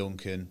solution in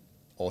Duncan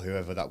or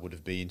whoever that would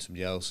have been,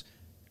 somebody else,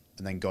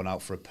 and then gone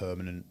out for a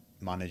permanent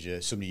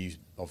manager, somebody who's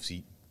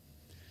obviously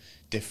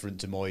different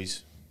to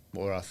Moyes?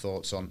 What are our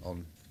thoughts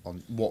on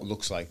what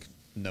looks like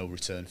no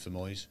return for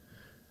Moyes?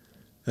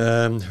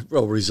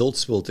 Well,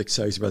 results will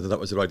dictate whether that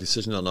was the right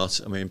decision or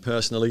not. I mean,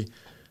 personally,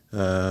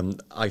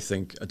 I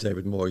think a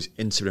David Moyes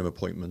interim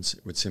appointment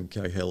with Tim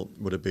Cahill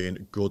would have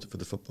been good for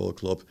the football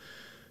club.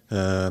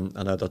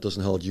 I know that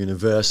doesn't hold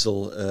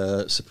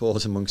universal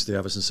support amongst the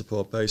Everton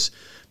support base,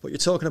 but you're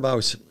talking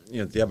about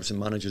the Everton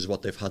managers,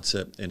 what they've had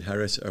to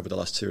inherit over the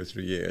last 2 or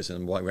 3 years,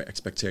 and why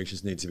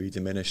expectations need to be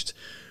diminished.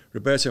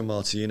 Roberto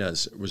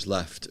Martinez was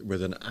left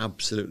with an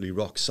absolutely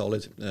rock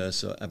solid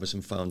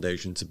Everton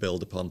foundation to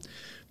build upon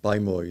by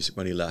Moyes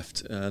when he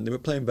left. And they were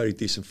playing very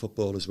decent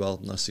football as well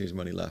last season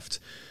when he left.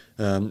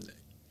 The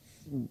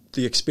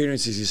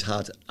experiences he's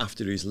had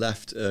after he's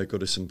left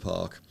Goodison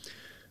Park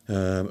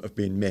have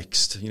been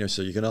mixed.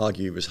 So you can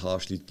argue he was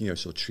harshly,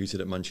 sort of treated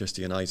at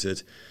Manchester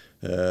United.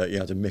 He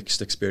had a mixed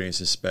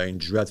experience in Spain,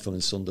 dreadful in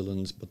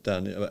Sunderland, but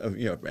then,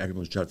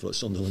 everyone's dreadful at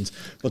Sunderland.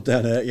 But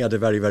then he had a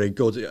very, very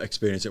good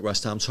experience at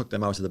West Ham, took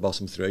them out of the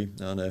bottom three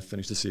and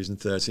finished the season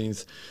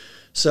 13th.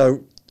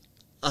 So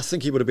I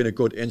think he would have been a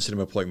good interim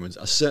appointment.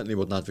 I certainly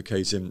wouldn't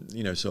advocate him,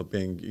 sort of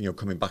being,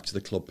 coming back to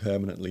the club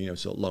permanently,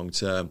 sort of long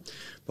term.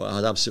 But I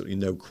had absolutely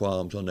no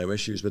qualms or no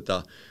issues with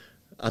that.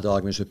 I had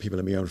arguments with people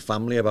in my own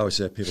family about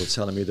it, people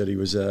telling me that he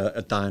was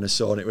a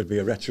dinosaur and it would be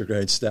a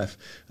retrograde step.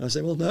 And I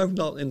say, well, no,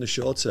 not in the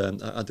short term.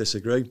 I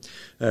disagree.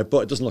 But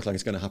it doesn't look like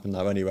it's going to happen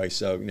now anyway,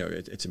 so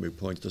it's a moot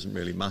point. It doesn't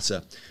really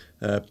matter.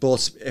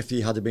 But if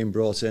he had been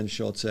brought in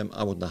short term,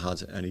 I wouldn't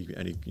have had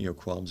any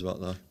qualms about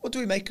that. What do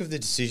we make of the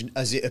decision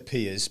as it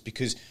appears?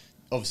 Because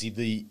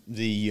obviously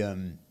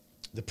the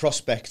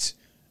prospect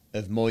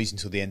of Moyes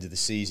until the end of the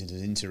season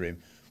as interim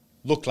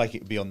looked like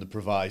it would be on the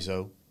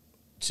proviso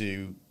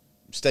to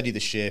steady the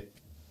ship,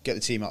 get the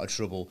team out of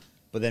trouble,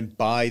 but then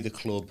buy the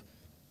club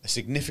a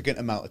significant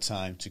amount of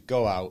time to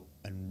go out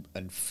and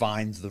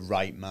find the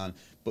right man.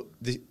 But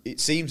it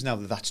seems now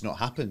that that's not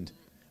happened.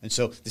 And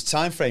so the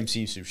time frame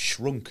seems to have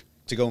shrunk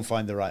to go and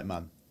find the right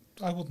man.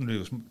 I wouldn't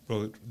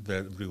rule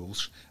the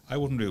rules. I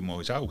wouldn't rule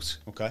Moyes out.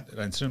 Okay.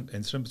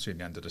 Interim between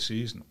the end of the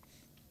season.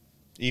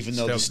 Even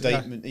though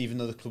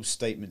the club's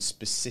statement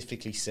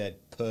specifically said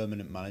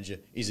permanent manager,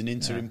 is an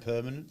interim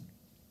permanent?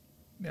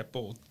 Yeah,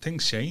 but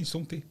things change,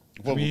 don't they?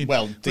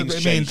 Well, things I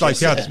mean, changed. like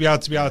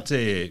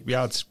we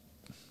had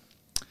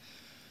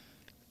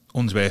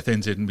Unsworth in,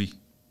 didn't we,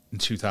 in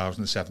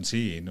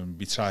 2017, and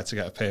we tried to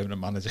get a permanent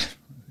manager.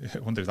 I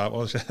wonder if that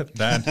was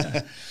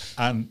then.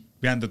 And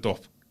we ended up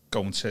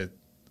going to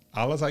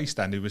Allardyce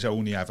then, who was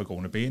only ever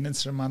going to be an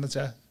interim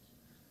manager.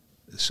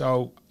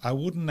 So I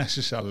wouldn't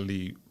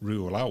necessarily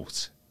rule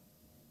out.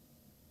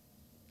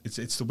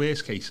 It's the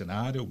worst case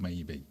scenario,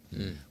 maybe.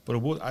 But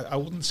I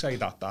wouldn't say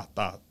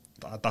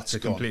that's a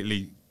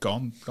completely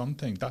gone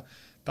thing.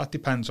 That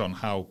depends on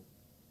how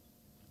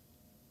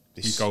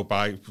you go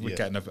by with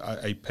getting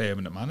a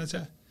permanent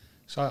manager.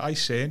 So I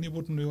certainly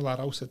wouldn't rule that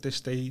out at this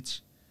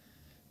stage.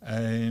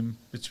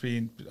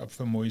 Between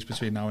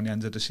now and the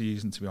end of the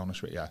season, to be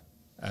honest with you,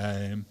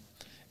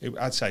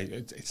 I'd say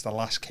it's the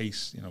last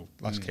case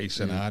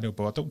scenario.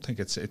 But I don't think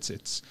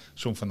it's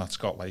something that's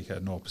got like a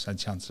 0%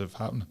 chance of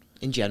happening.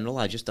 In general,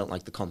 I just don't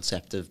like the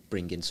concept of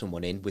bringing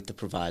someone in with the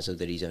proviso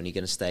that he's only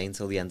going to stay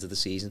until the end of the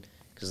season,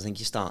 because I think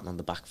you're starting on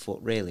the back foot,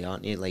 really,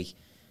 aren't you? Like,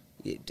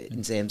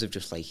 in terms of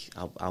just like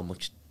how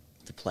much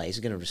the players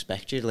are going to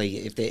respect you. Like,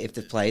 if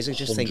the players are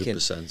just 100%.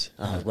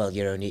 thinking, well,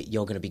 you're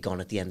going to be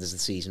gone at the end of the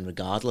season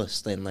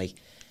regardless, then like,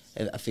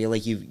 I feel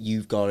like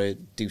you've got to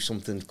do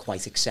something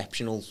quite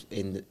exceptional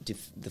in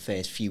the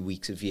first few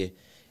weeks of your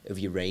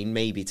reign,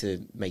 maybe,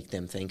 to make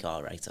them think,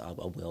 all right, I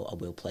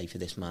will play for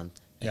this man,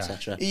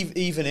 etc.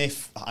 Even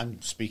if,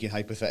 I'm speaking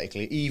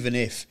hypothetically, even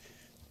if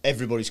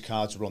everybody's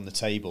cards were on the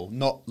table,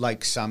 not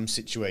like Sam's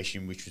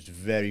situation, which was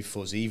very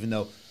fuzzy, even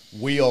though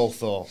we all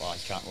thought,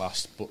 he can't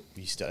last, but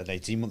he started an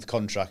 18-month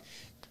contract.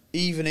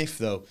 Even if,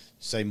 though,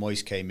 say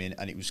Moyes came in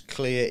and it was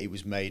clear, it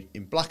was made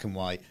in black and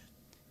white,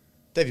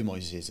 David Moyes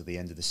is here till the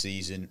end of the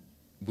season.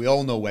 We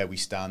all know where we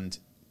stand.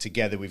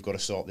 Together, we've got to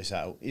sort this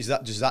out. Is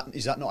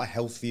that not a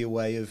healthier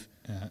way of?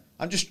 Yeah.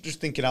 I'm just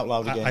thinking out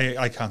loud again.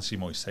 I can't see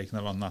Moyes taking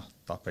it on that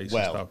basis.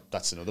 Well, though.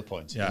 That's another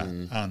point. Yeah,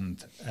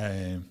 and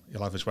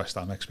he'll have his West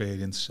Ham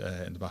experience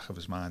in the back of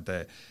his mind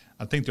there.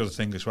 I think the other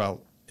thing as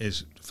well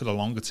is, for the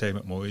longer term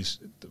at Moyes,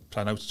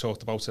 Pranout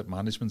talked about it,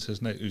 management,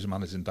 isn't it? Who's a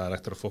managing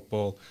director of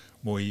football.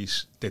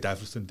 Moyes did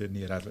everything, didn't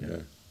he, at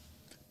Everton?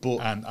 Yeah.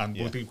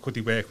 But could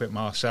he work with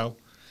Marcel?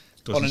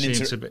 On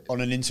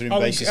an interim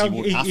basis, he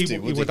would have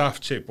to. He would have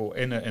to, but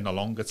in a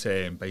longer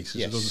term basis,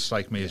 it doesn't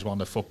strike me as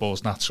one of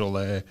football's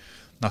natural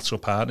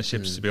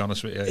partnerships. To be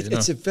honest with you,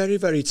 it's a very,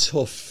 very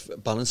tough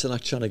balancing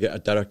act trying to get a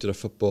director of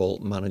football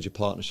manager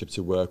partnership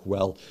to work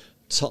well.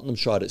 Tottenham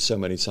tried it so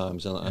many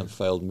times and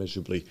failed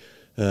miserably.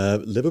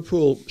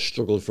 Liverpool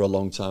struggled for a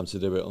long time to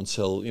do it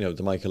until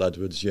the Michael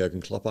Edwards,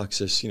 Jurgen Klopp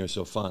axis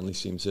so finally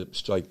seemed to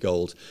strike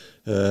gold.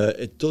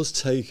 It does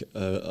take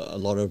a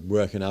lot of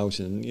working out,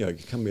 and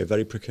it can be a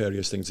very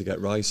precarious thing to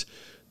get right.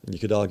 And you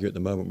could argue at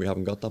the moment we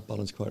haven't got that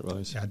balance quite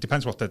right. Yeah, it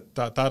depends what the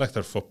director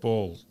of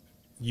football,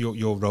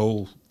 your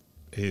role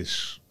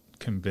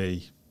can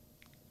be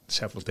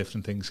several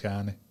different things,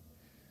 can't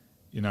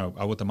it?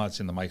 I would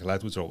imagine the Michael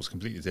Edwards role is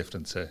completely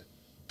different to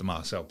the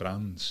Marcel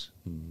Brands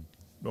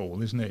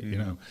role, isn't it?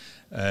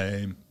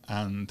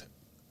 And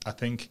I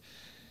think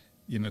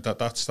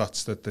that's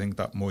the thing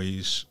that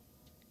Moyes,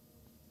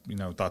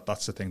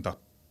 that's the thing that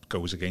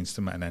goes against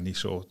him in any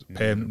sort of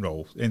permanent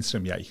role.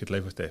 Interim, you could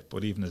live with it,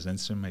 but even as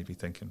interim, maybe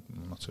thinking,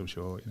 I'm not so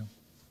sure.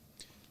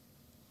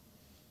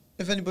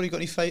 Have anybody got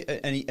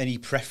any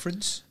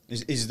preference?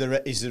 Is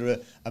there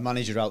a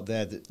manager out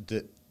there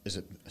that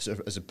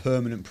as a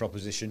permanent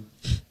proposition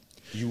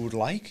you would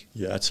like?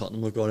 Yeah,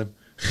 Tottenham have got him.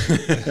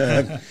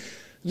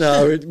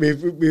 No,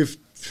 we've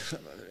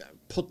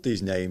put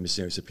these names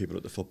to people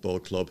at the football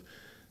club,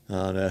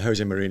 and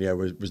Jose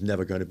Mourinho was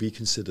never going to be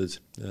considered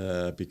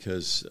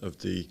because of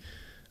the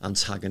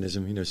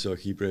antagonism so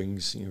he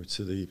brings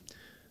to the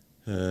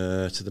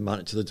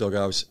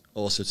dugout.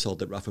 Also told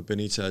that Rafa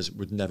Benitez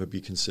would never be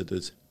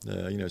considered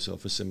so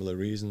for similar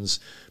reasons,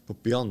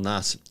 but beyond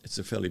that it's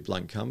a fairly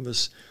blank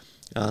canvas.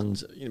 And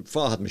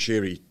Farhad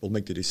Moshiri will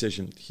make the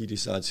decision. He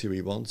decides who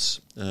he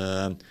wants.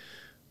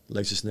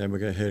 Latest name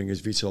we're hearing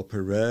is Vitor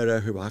Pereira,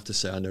 who I have to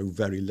say I know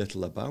very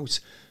little about.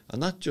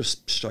 And that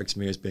just strikes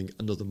me as being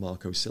another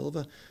Marco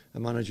Silva, a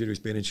manager who's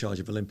been in charge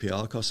of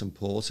Olympiacos and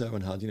Porto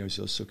and had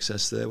sort of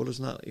success there. Well,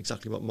 isn't that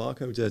exactly what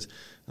Marco did?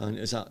 And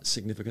is that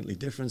significantly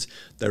different?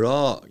 There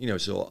are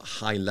sort of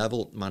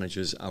high-level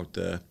managers out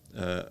there.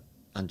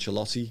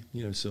 Ancelotti,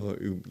 so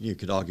who you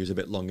could argue is a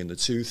bit long in the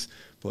tooth,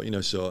 but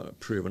so a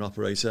proven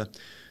operator.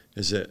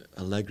 Is it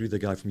Allegri, the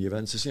guy from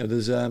Juventus?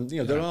 There's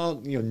there are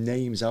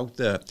names out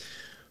there.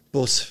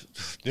 But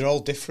they're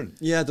all different.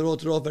 Yeah, they're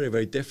all very,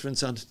 very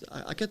different, and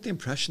I get the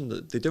impression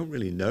that they don't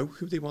really know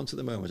who they want at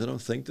the moment. I don't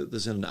think that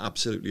there's an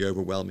absolutely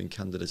overwhelming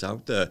candidate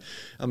out there.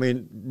 I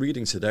mean,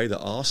 reading today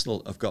that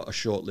Arsenal have got a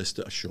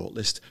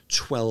shortlist,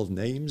 12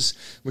 names,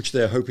 which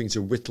they're hoping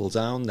to whittle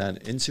down then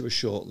into a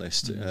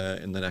shortlist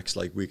in the next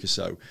week or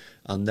so,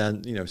 and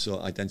then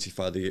sort of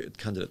identify the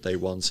candidate they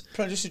want.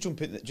 Just to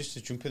jump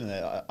in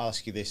there, I'll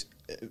ask you this: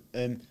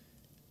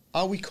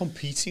 are we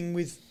competing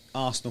with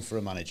Arsenal for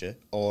a manager,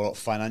 or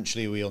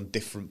financially are we on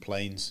different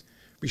planes?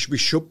 we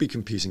should be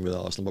competing with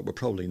Arsenal, but we're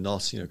probably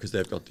not, because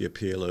they've got the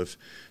appeal of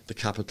the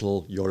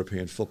capital,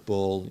 European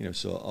football,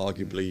 so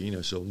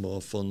arguably, so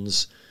more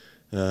funds.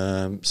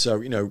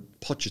 Pochettino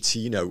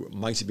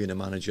might have been a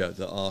manager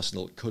that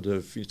Arsenal could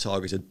have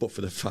targeted, but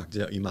for the fact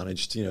that he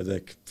managed,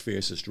 their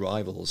fiercest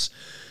rivals.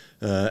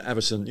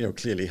 Everton,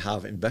 clearly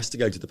have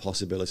investigated the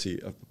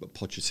possibility of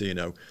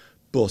Pochettino,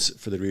 but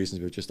for the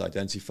reasons we've just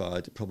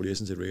identified, it probably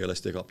isn't a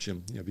realistic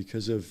option,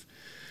 because of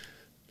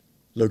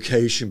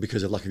location,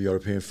 because of lack of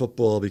European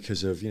football,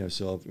 because of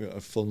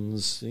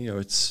funds.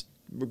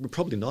 We're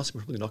probably not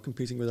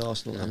competing with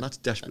Arsenal, and that's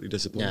desperately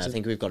disappointing. Yeah, I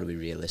think we've got to be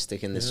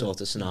realistic in this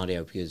sort of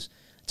scenario, because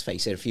let's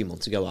face it, a few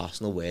months ago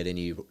Arsenal were in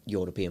a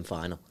European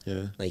final.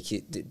 Yeah,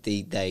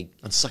 they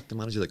and sacked the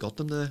manager that got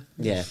them there.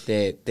 Yeah,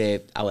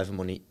 they're however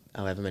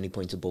many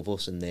points above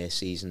us, and their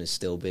season has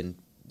still been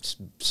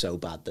so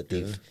bad that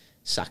they've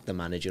sacked the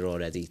manager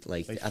already.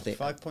 I think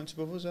 5 points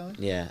above us, aren't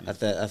they? Yeah,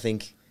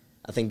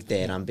 I think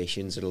their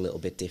ambitions are a little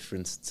bit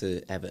different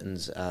to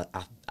Everton's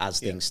as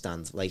things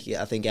stand. I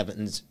think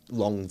Everton's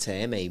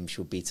long-term aim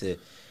should be to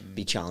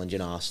be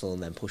challenging Arsenal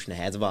and then pushing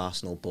ahead of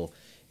Arsenal. But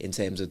in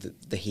terms of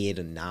the here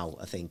and now,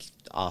 I think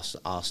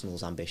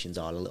Arsenal's ambitions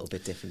are a little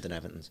bit different than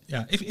Everton's.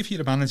 Yeah, if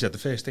you're a manager, the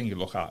first thing you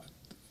look at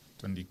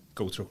when you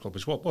go to a club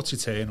is what's your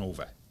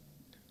turnover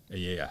a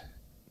year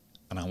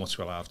and how much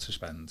we'll have to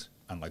spend.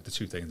 And the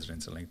two things are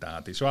interlinked,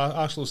 aren't they? So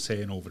Arsenal's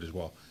turnover is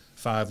what?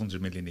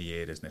 500 million a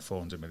year, isn't it?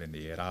 400 million a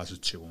year. Ours is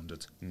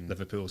 200.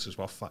 Liverpool's is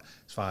what?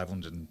 It's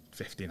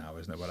 550 now,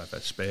 isn't it?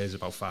 Whatever. Spurs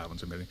about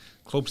 500 million.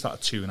 Clubs that are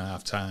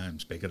 2.5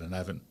 times bigger than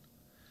Everton.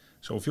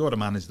 So if you're a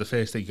manager, the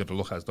first thing you've got to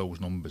look at is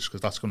those numbers, because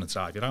that's going to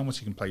drive you how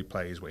much you can pay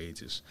players'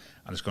 wages,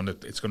 and it's going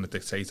to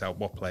dictate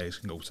what players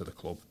can go to the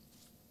club.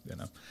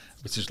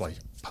 Which is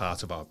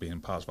part of our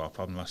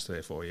problem last 3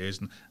 or 4 years.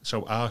 And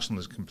so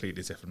Arsenal is a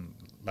completely different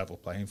level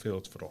playing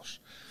field for us,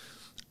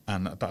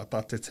 and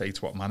that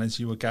dictates what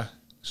manager you will get.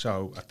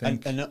 So I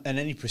think, and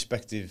any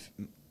prospective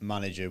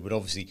manager would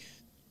obviously,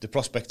 the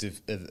prospect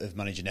of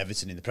managing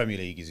Everton in the Premier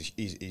League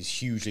is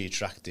hugely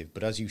attractive.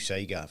 But as you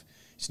say, Gav,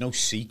 it's no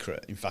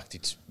secret. In fact,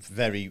 it's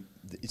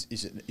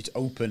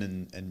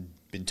open and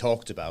been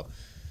talked about.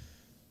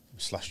 We're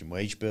slashing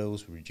wage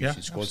bills, we're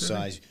reducing squad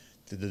size.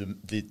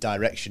 The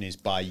direction is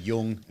by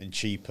young and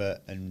cheaper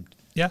and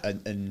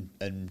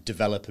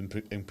develop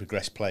and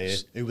progress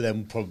players who will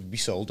then probably be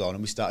sold on,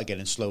 and we start again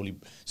and slowly.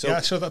 So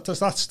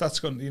that's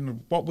going.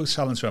 What we're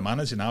selling to a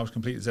manager now is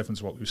completely different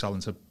to what we were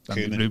selling to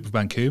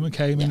when Koeman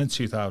came in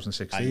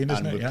 2016, isn't it?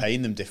 And we're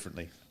paying them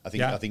differently.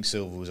 I think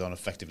Silva was on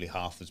effectively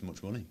half as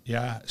much money.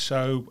 Yeah,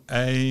 so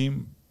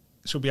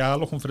we are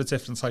looking for a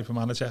different type of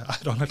manager.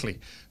 Ironically,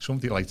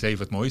 somebody like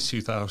David Moyes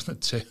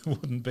 2002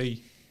 wouldn't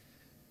be.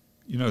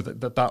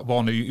 That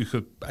one who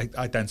could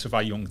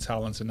identify young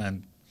talent and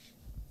then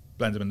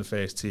blend them in the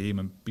first team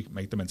and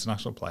make them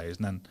international players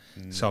and then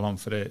sell on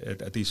for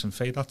a decent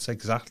fee. That's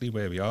exactly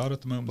where we are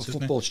at the moment, isn't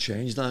football's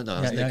changed now,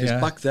 hasn't it?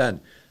 Because back then,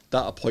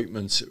 that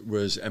appointment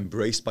was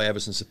embraced by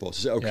Everton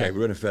supporters.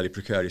 We're in a fairly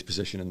precarious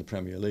position in the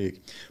Premier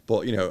League,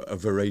 but a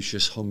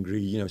voracious,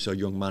 hungry, so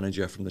young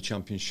manager from the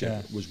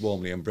Championship was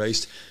warmly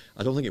embraced.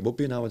 I don't think it would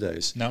be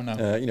nowadays.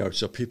 No.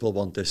 So people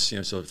want this,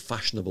 sort of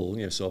fashionable,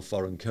 sort of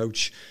foreign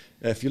coach.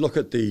 If you look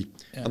at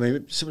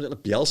somebody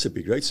like Bielsa would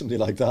be great, somebody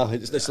like that.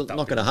 It's not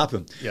going to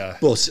happen. Yeah.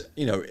 But,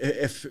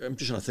 if I'm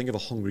just trying to think of a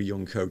hungry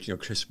young coach,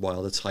 Chris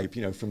Wilder type,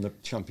 from the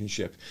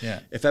Championship. Yeah.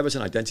 If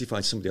Everton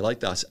identified somebody like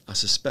that, I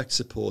suspect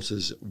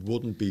supporters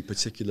wouldn't be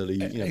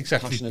particularly,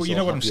 exactly. But you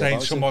know what I'm saying?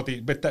 Somebody,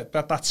 but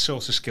that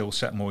sort of skill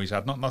set Moyes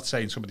had. Not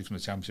saying somebody from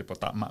the Championship, but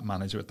that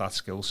manager with that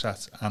skill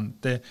set, and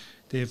they're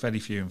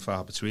very few and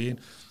far between.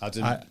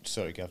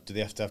 Sorry, Gav. Do they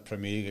have to have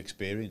Premier League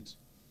experience?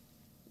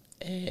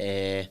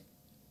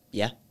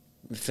 Yeah,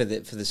 for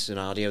the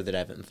scenario that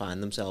Everton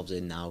find themselves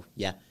in now,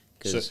 yeah.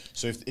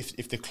 So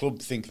if the club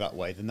think that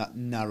way, then that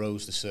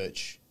narrows the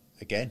search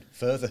again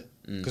further,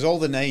 because all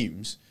the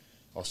names,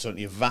 or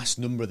certainly a vast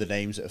number of the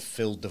names that have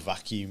filled the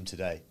vacuum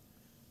today,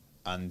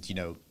 and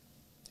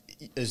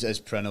as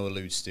Preno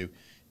alludes to,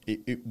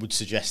 it would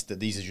suggest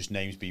that these are just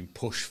names being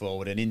pushed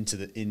forward and into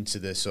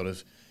the sort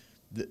of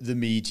the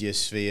media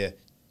sphere.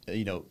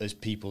 As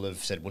people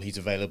have said, well, he's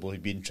available,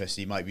 he'd be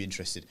interested, he might be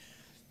interested.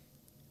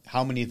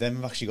 How many of them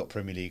have actually got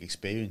Premier League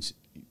experience?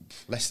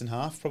 Less than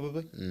half,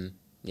 probably.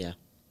 Yeah.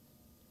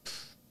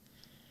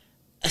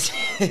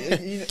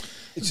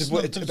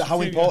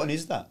 How important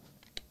is that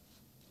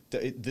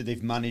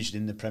they've managed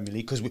in the Premier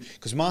League?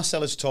 Because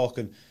Marcelo's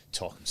spoken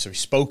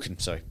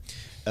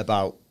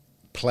about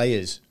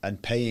players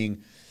and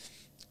paying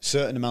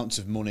certain amounts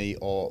of money,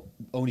 or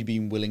only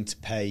being willing to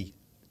pay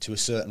to a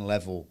certain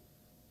level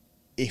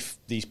if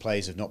these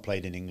players have not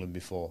played in England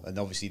before. And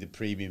obviously the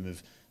premium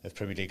of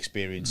Premier League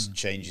experience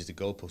changes the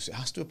goalposts. It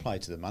has to apply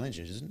to the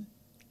managers, doesn't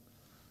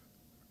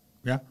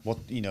it? Yeah.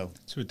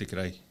 To a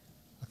degree.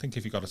 I think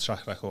if you've got a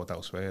track record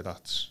elsewhere,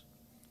 that's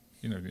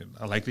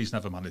Allegri's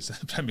never managed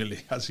the Premier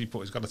League, has he? But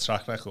he's got a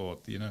track record,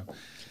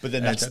 But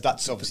then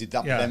that's obviously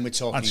that. Yeah, then we're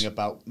talking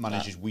about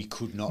managers we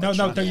could not. No,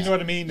 you know what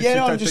I mean.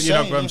 Yeah, I'm just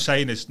saying. What I'm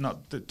saying is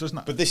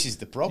doesn't. But this is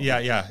the problem.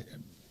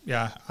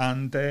 Yeah,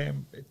 and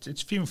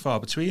it's few and far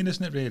between,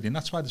 isn't it? Really, and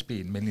that's why there's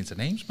been millions of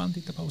names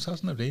bandied about,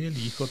 hasn't it? Really,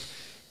 you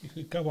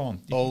could go on.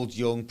 Old,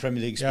 young,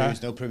 Premier League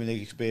experience, no Premier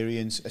League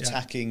experience,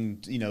 attacking,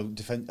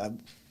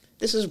 defend.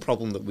 This is a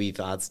problem that we've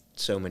had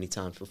so many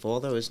times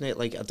before, though, isn't it?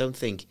 Like, I don't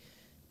think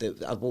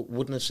that I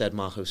wouldn't have said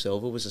Marco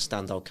Silva was a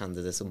standout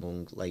candidate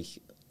among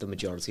the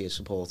majority of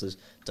supporters.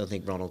 I don't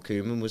think Ronald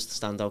Koeman was the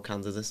standout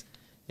candidate.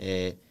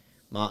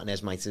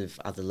 Martinez might have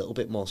had a little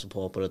bit more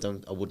support, but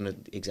I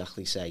wouldn't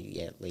exactly say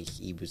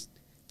he was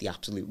the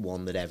absolute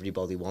one that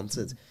everybody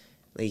wanted.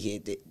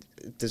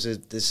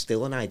 There's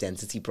still an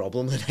identity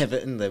problem at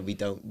Everton that we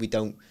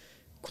don't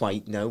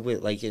quite know.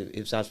 It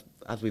was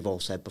as we've all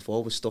said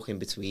before, we're stuck in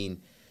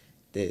between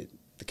the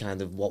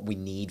kind of what we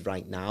need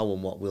right now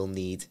and what we'll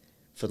need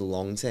for the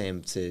long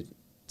term to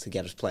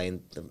get us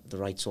playing the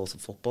right sort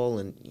of football,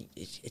 and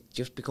it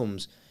just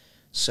becomes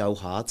so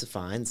hard to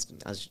find.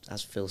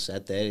 As Phil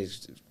said there,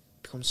 it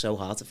becomes so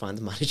hard to find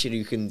a manager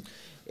who can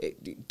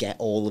get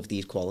all of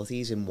these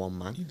qualities in one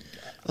man.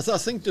 I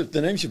think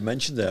the names you've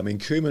mentioned there, I mean,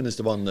 Koeman is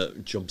the one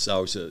that jumps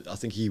out. I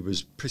think he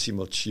was pretty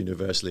much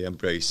universally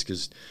embraced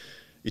because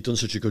he'd done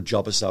such a good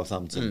job at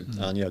Southampton,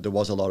 and there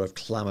was a lot of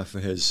clamour for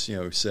his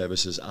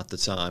services at the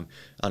time,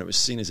 and it was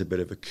seen as a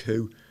bit of a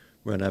coup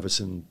when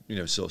Everton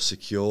sort of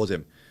secured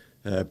him.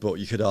 But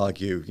you could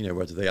argue,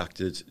 whether they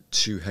acted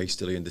too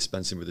hastily in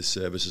dispensing with his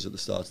services at the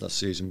start of that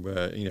season,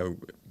 where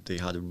they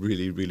had a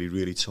really, really,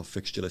 really tough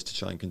fixture list to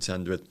try and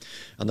contend with.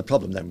 And the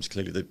problem then was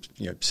clearly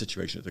the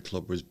situation at the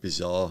club was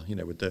bizarre.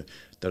 With the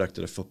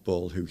director of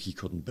football who he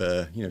couldn't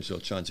bear,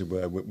 sort of trying to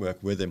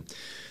work with him.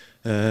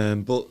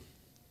 But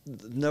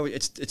no,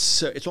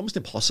 it's almost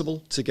impossible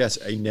to get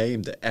a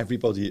name that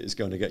everybody is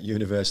going to get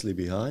universally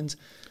behind.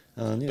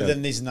 And, but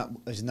then isn't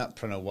that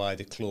Preno why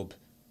the club,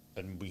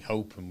 and we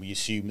hope and we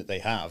assume that they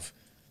have,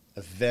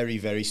 a very,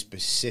 very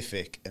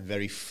specific and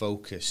very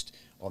focused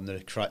on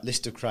the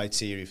list of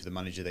criteria for the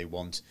manager they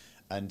want,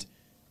 and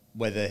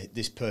whether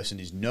this person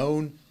is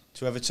known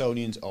to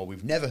Evertonians or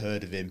we've never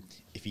heard of him,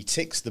 if he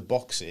ticks the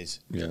boxes,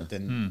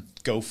 then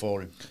go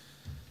for him.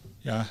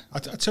 Yeah, I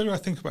tell you what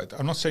I think about it.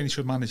 I'm not saying he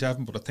should manage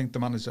Everton, but I think the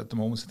manager at the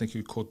moment, I think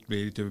who could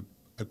really do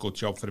a good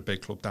job for a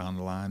big club down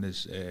the line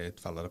is the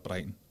fella at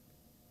Brighton.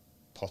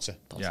 Potter.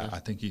 Yeah, I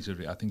think he's a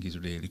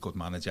really good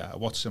manager. I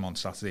watched him on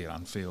Saturday at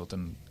Anfield,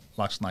 and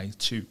last night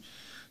two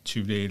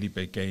really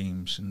big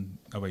games and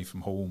away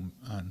from home,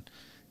 and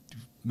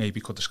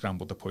maybe could have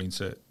scrambled the points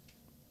at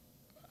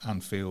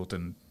Anfield,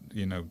 and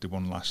they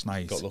won last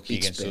night. Got lucky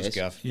against us,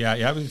 Gav.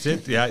 Yeah, they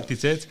did. Yeah, they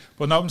did.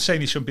 But no, I'm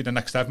saying he shouldn't be the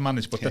next Everton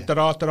manager. But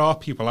there are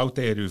people out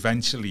there who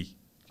eventually,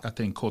 I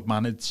think, could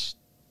manage,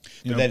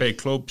 big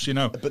clubs.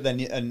 But then,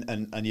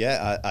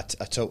 I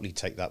totally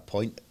take that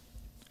point.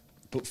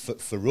 But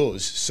for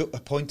us,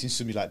 appointing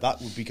somebody like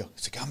that would be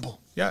it's a gamble.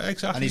 Yeah,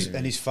 exactly.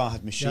 And he's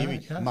Farhad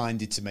Moshiri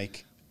minded to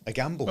make a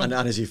gamble.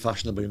 And is he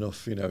fashionable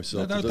enough?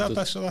 So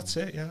that's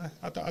it. Yeah.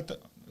 But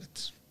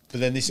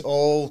then this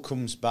all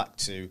comes back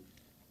to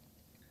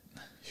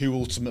who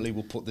ultimately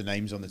will put the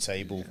names on the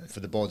table for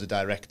the board of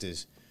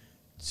directors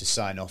to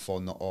sign off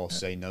or not, or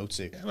say no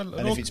to. Yeah,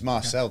 and if it's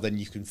Marcel, then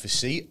you can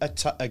foresee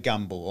a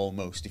gamble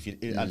almost. If you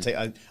and take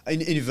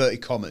in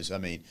inverted commas, I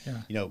mean,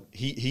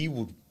 he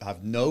would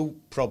have no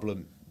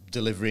problem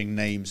delivering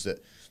names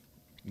that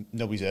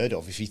nobody's heard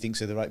of if he thinks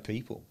they're the right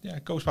people. Yeah,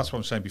 it goes back to what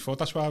I was saying before.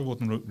 That's why I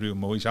wouldn't rule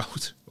Moyes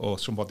out or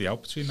somebody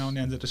out between now and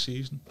the end of the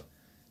season,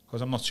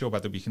 because I'm not sure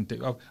whether we can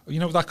do.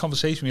 That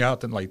conversation we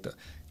had, and like that,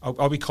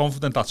 are we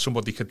confident that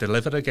somebody could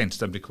deliver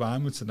against them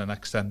requirements in the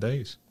next 10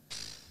 days?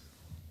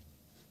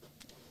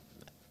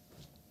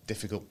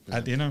 Difficult.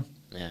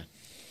 Yeah.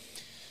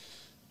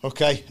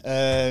 Okay.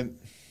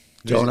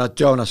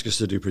 Don't ask us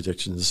to do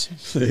predictions,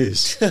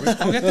 please.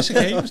 I'll get this a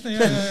game, isn't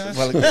it?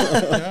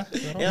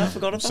 I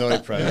forgot about Sorry,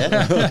 that.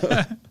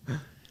 Preno.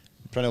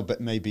 Preno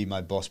may be my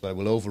boss, but I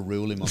will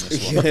overrule him on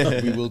this one.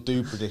 We will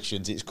do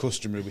predictions. It's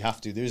customary. We have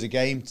to. There is a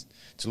game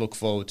to look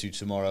forward to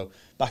tomorrow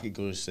back at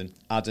Goodison.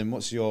 Adam,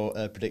 what's your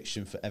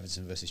prediction for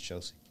Everton versus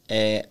Chelsea?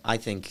 I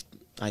think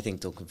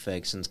Duncan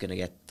Ferguson's going to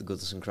get the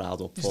Goodison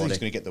crowd up for it. He's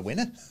going to get the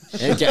winner.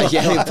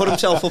 Yeah, put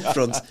himself up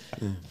front.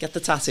 Get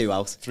the tattoo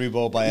out. Through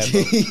ball by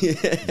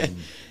Everton.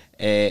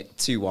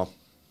 2-1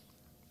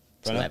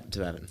 to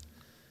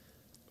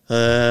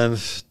Everton.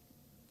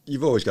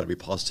 You've always got to be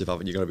positive,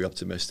 haven't you? You've got to be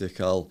optimistic.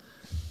 I'll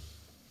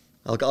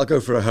go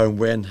for a home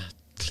win.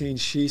 Clean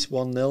sheet,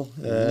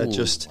 1-0.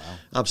 Just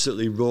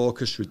absolutely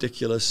raucous,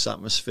 ridiculous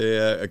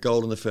atmosphere. A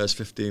goal in the first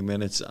 15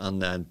 minutes,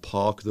 and then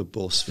park the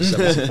bus for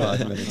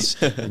 75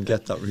 minutes and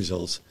get that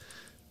result.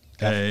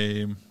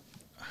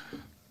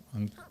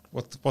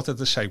 What did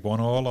they say?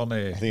 1-1 on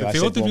here.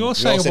 Did you all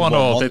say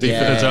 1-1? Did he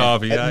for the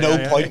derby? At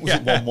no point was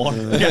it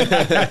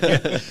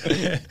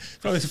 1-1.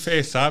 Probably the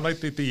first time,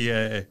 like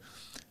the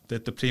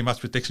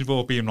pre-match predictions were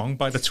all being wrong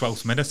by the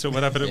 12th minute or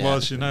whatever it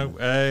was.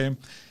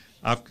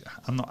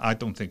 I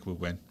don't think we'll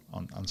win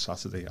on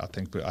Saturday. I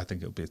think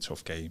it'll be a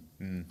tough game,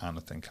 and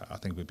I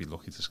think we'd be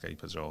lucky to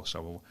escape as well.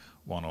 So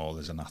 1-1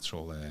 is a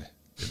natural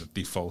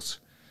default.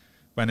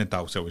 When in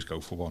doubt, always go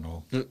for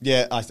 1-1.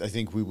 Yeah, I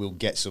think we will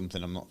get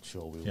something. I'm not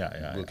sure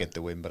we'll get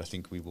the win, but I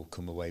think we will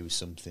come away with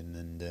something.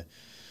 And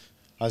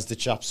as the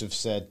chaps have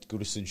said,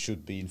 Goodison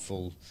should be in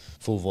full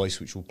voice,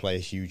 which will play a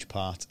huge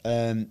part.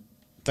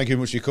 Thank you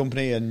very much for your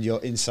company and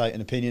your insight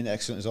and opinion.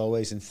 Excellent as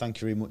always, and thank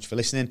you very much for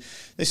listening.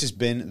 This has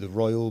been the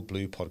Royal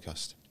Blue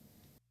Podcast.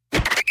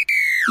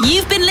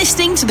 You've been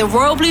listening to the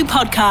Royal Blue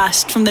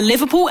Podcast from the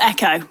Liverpool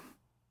Echo.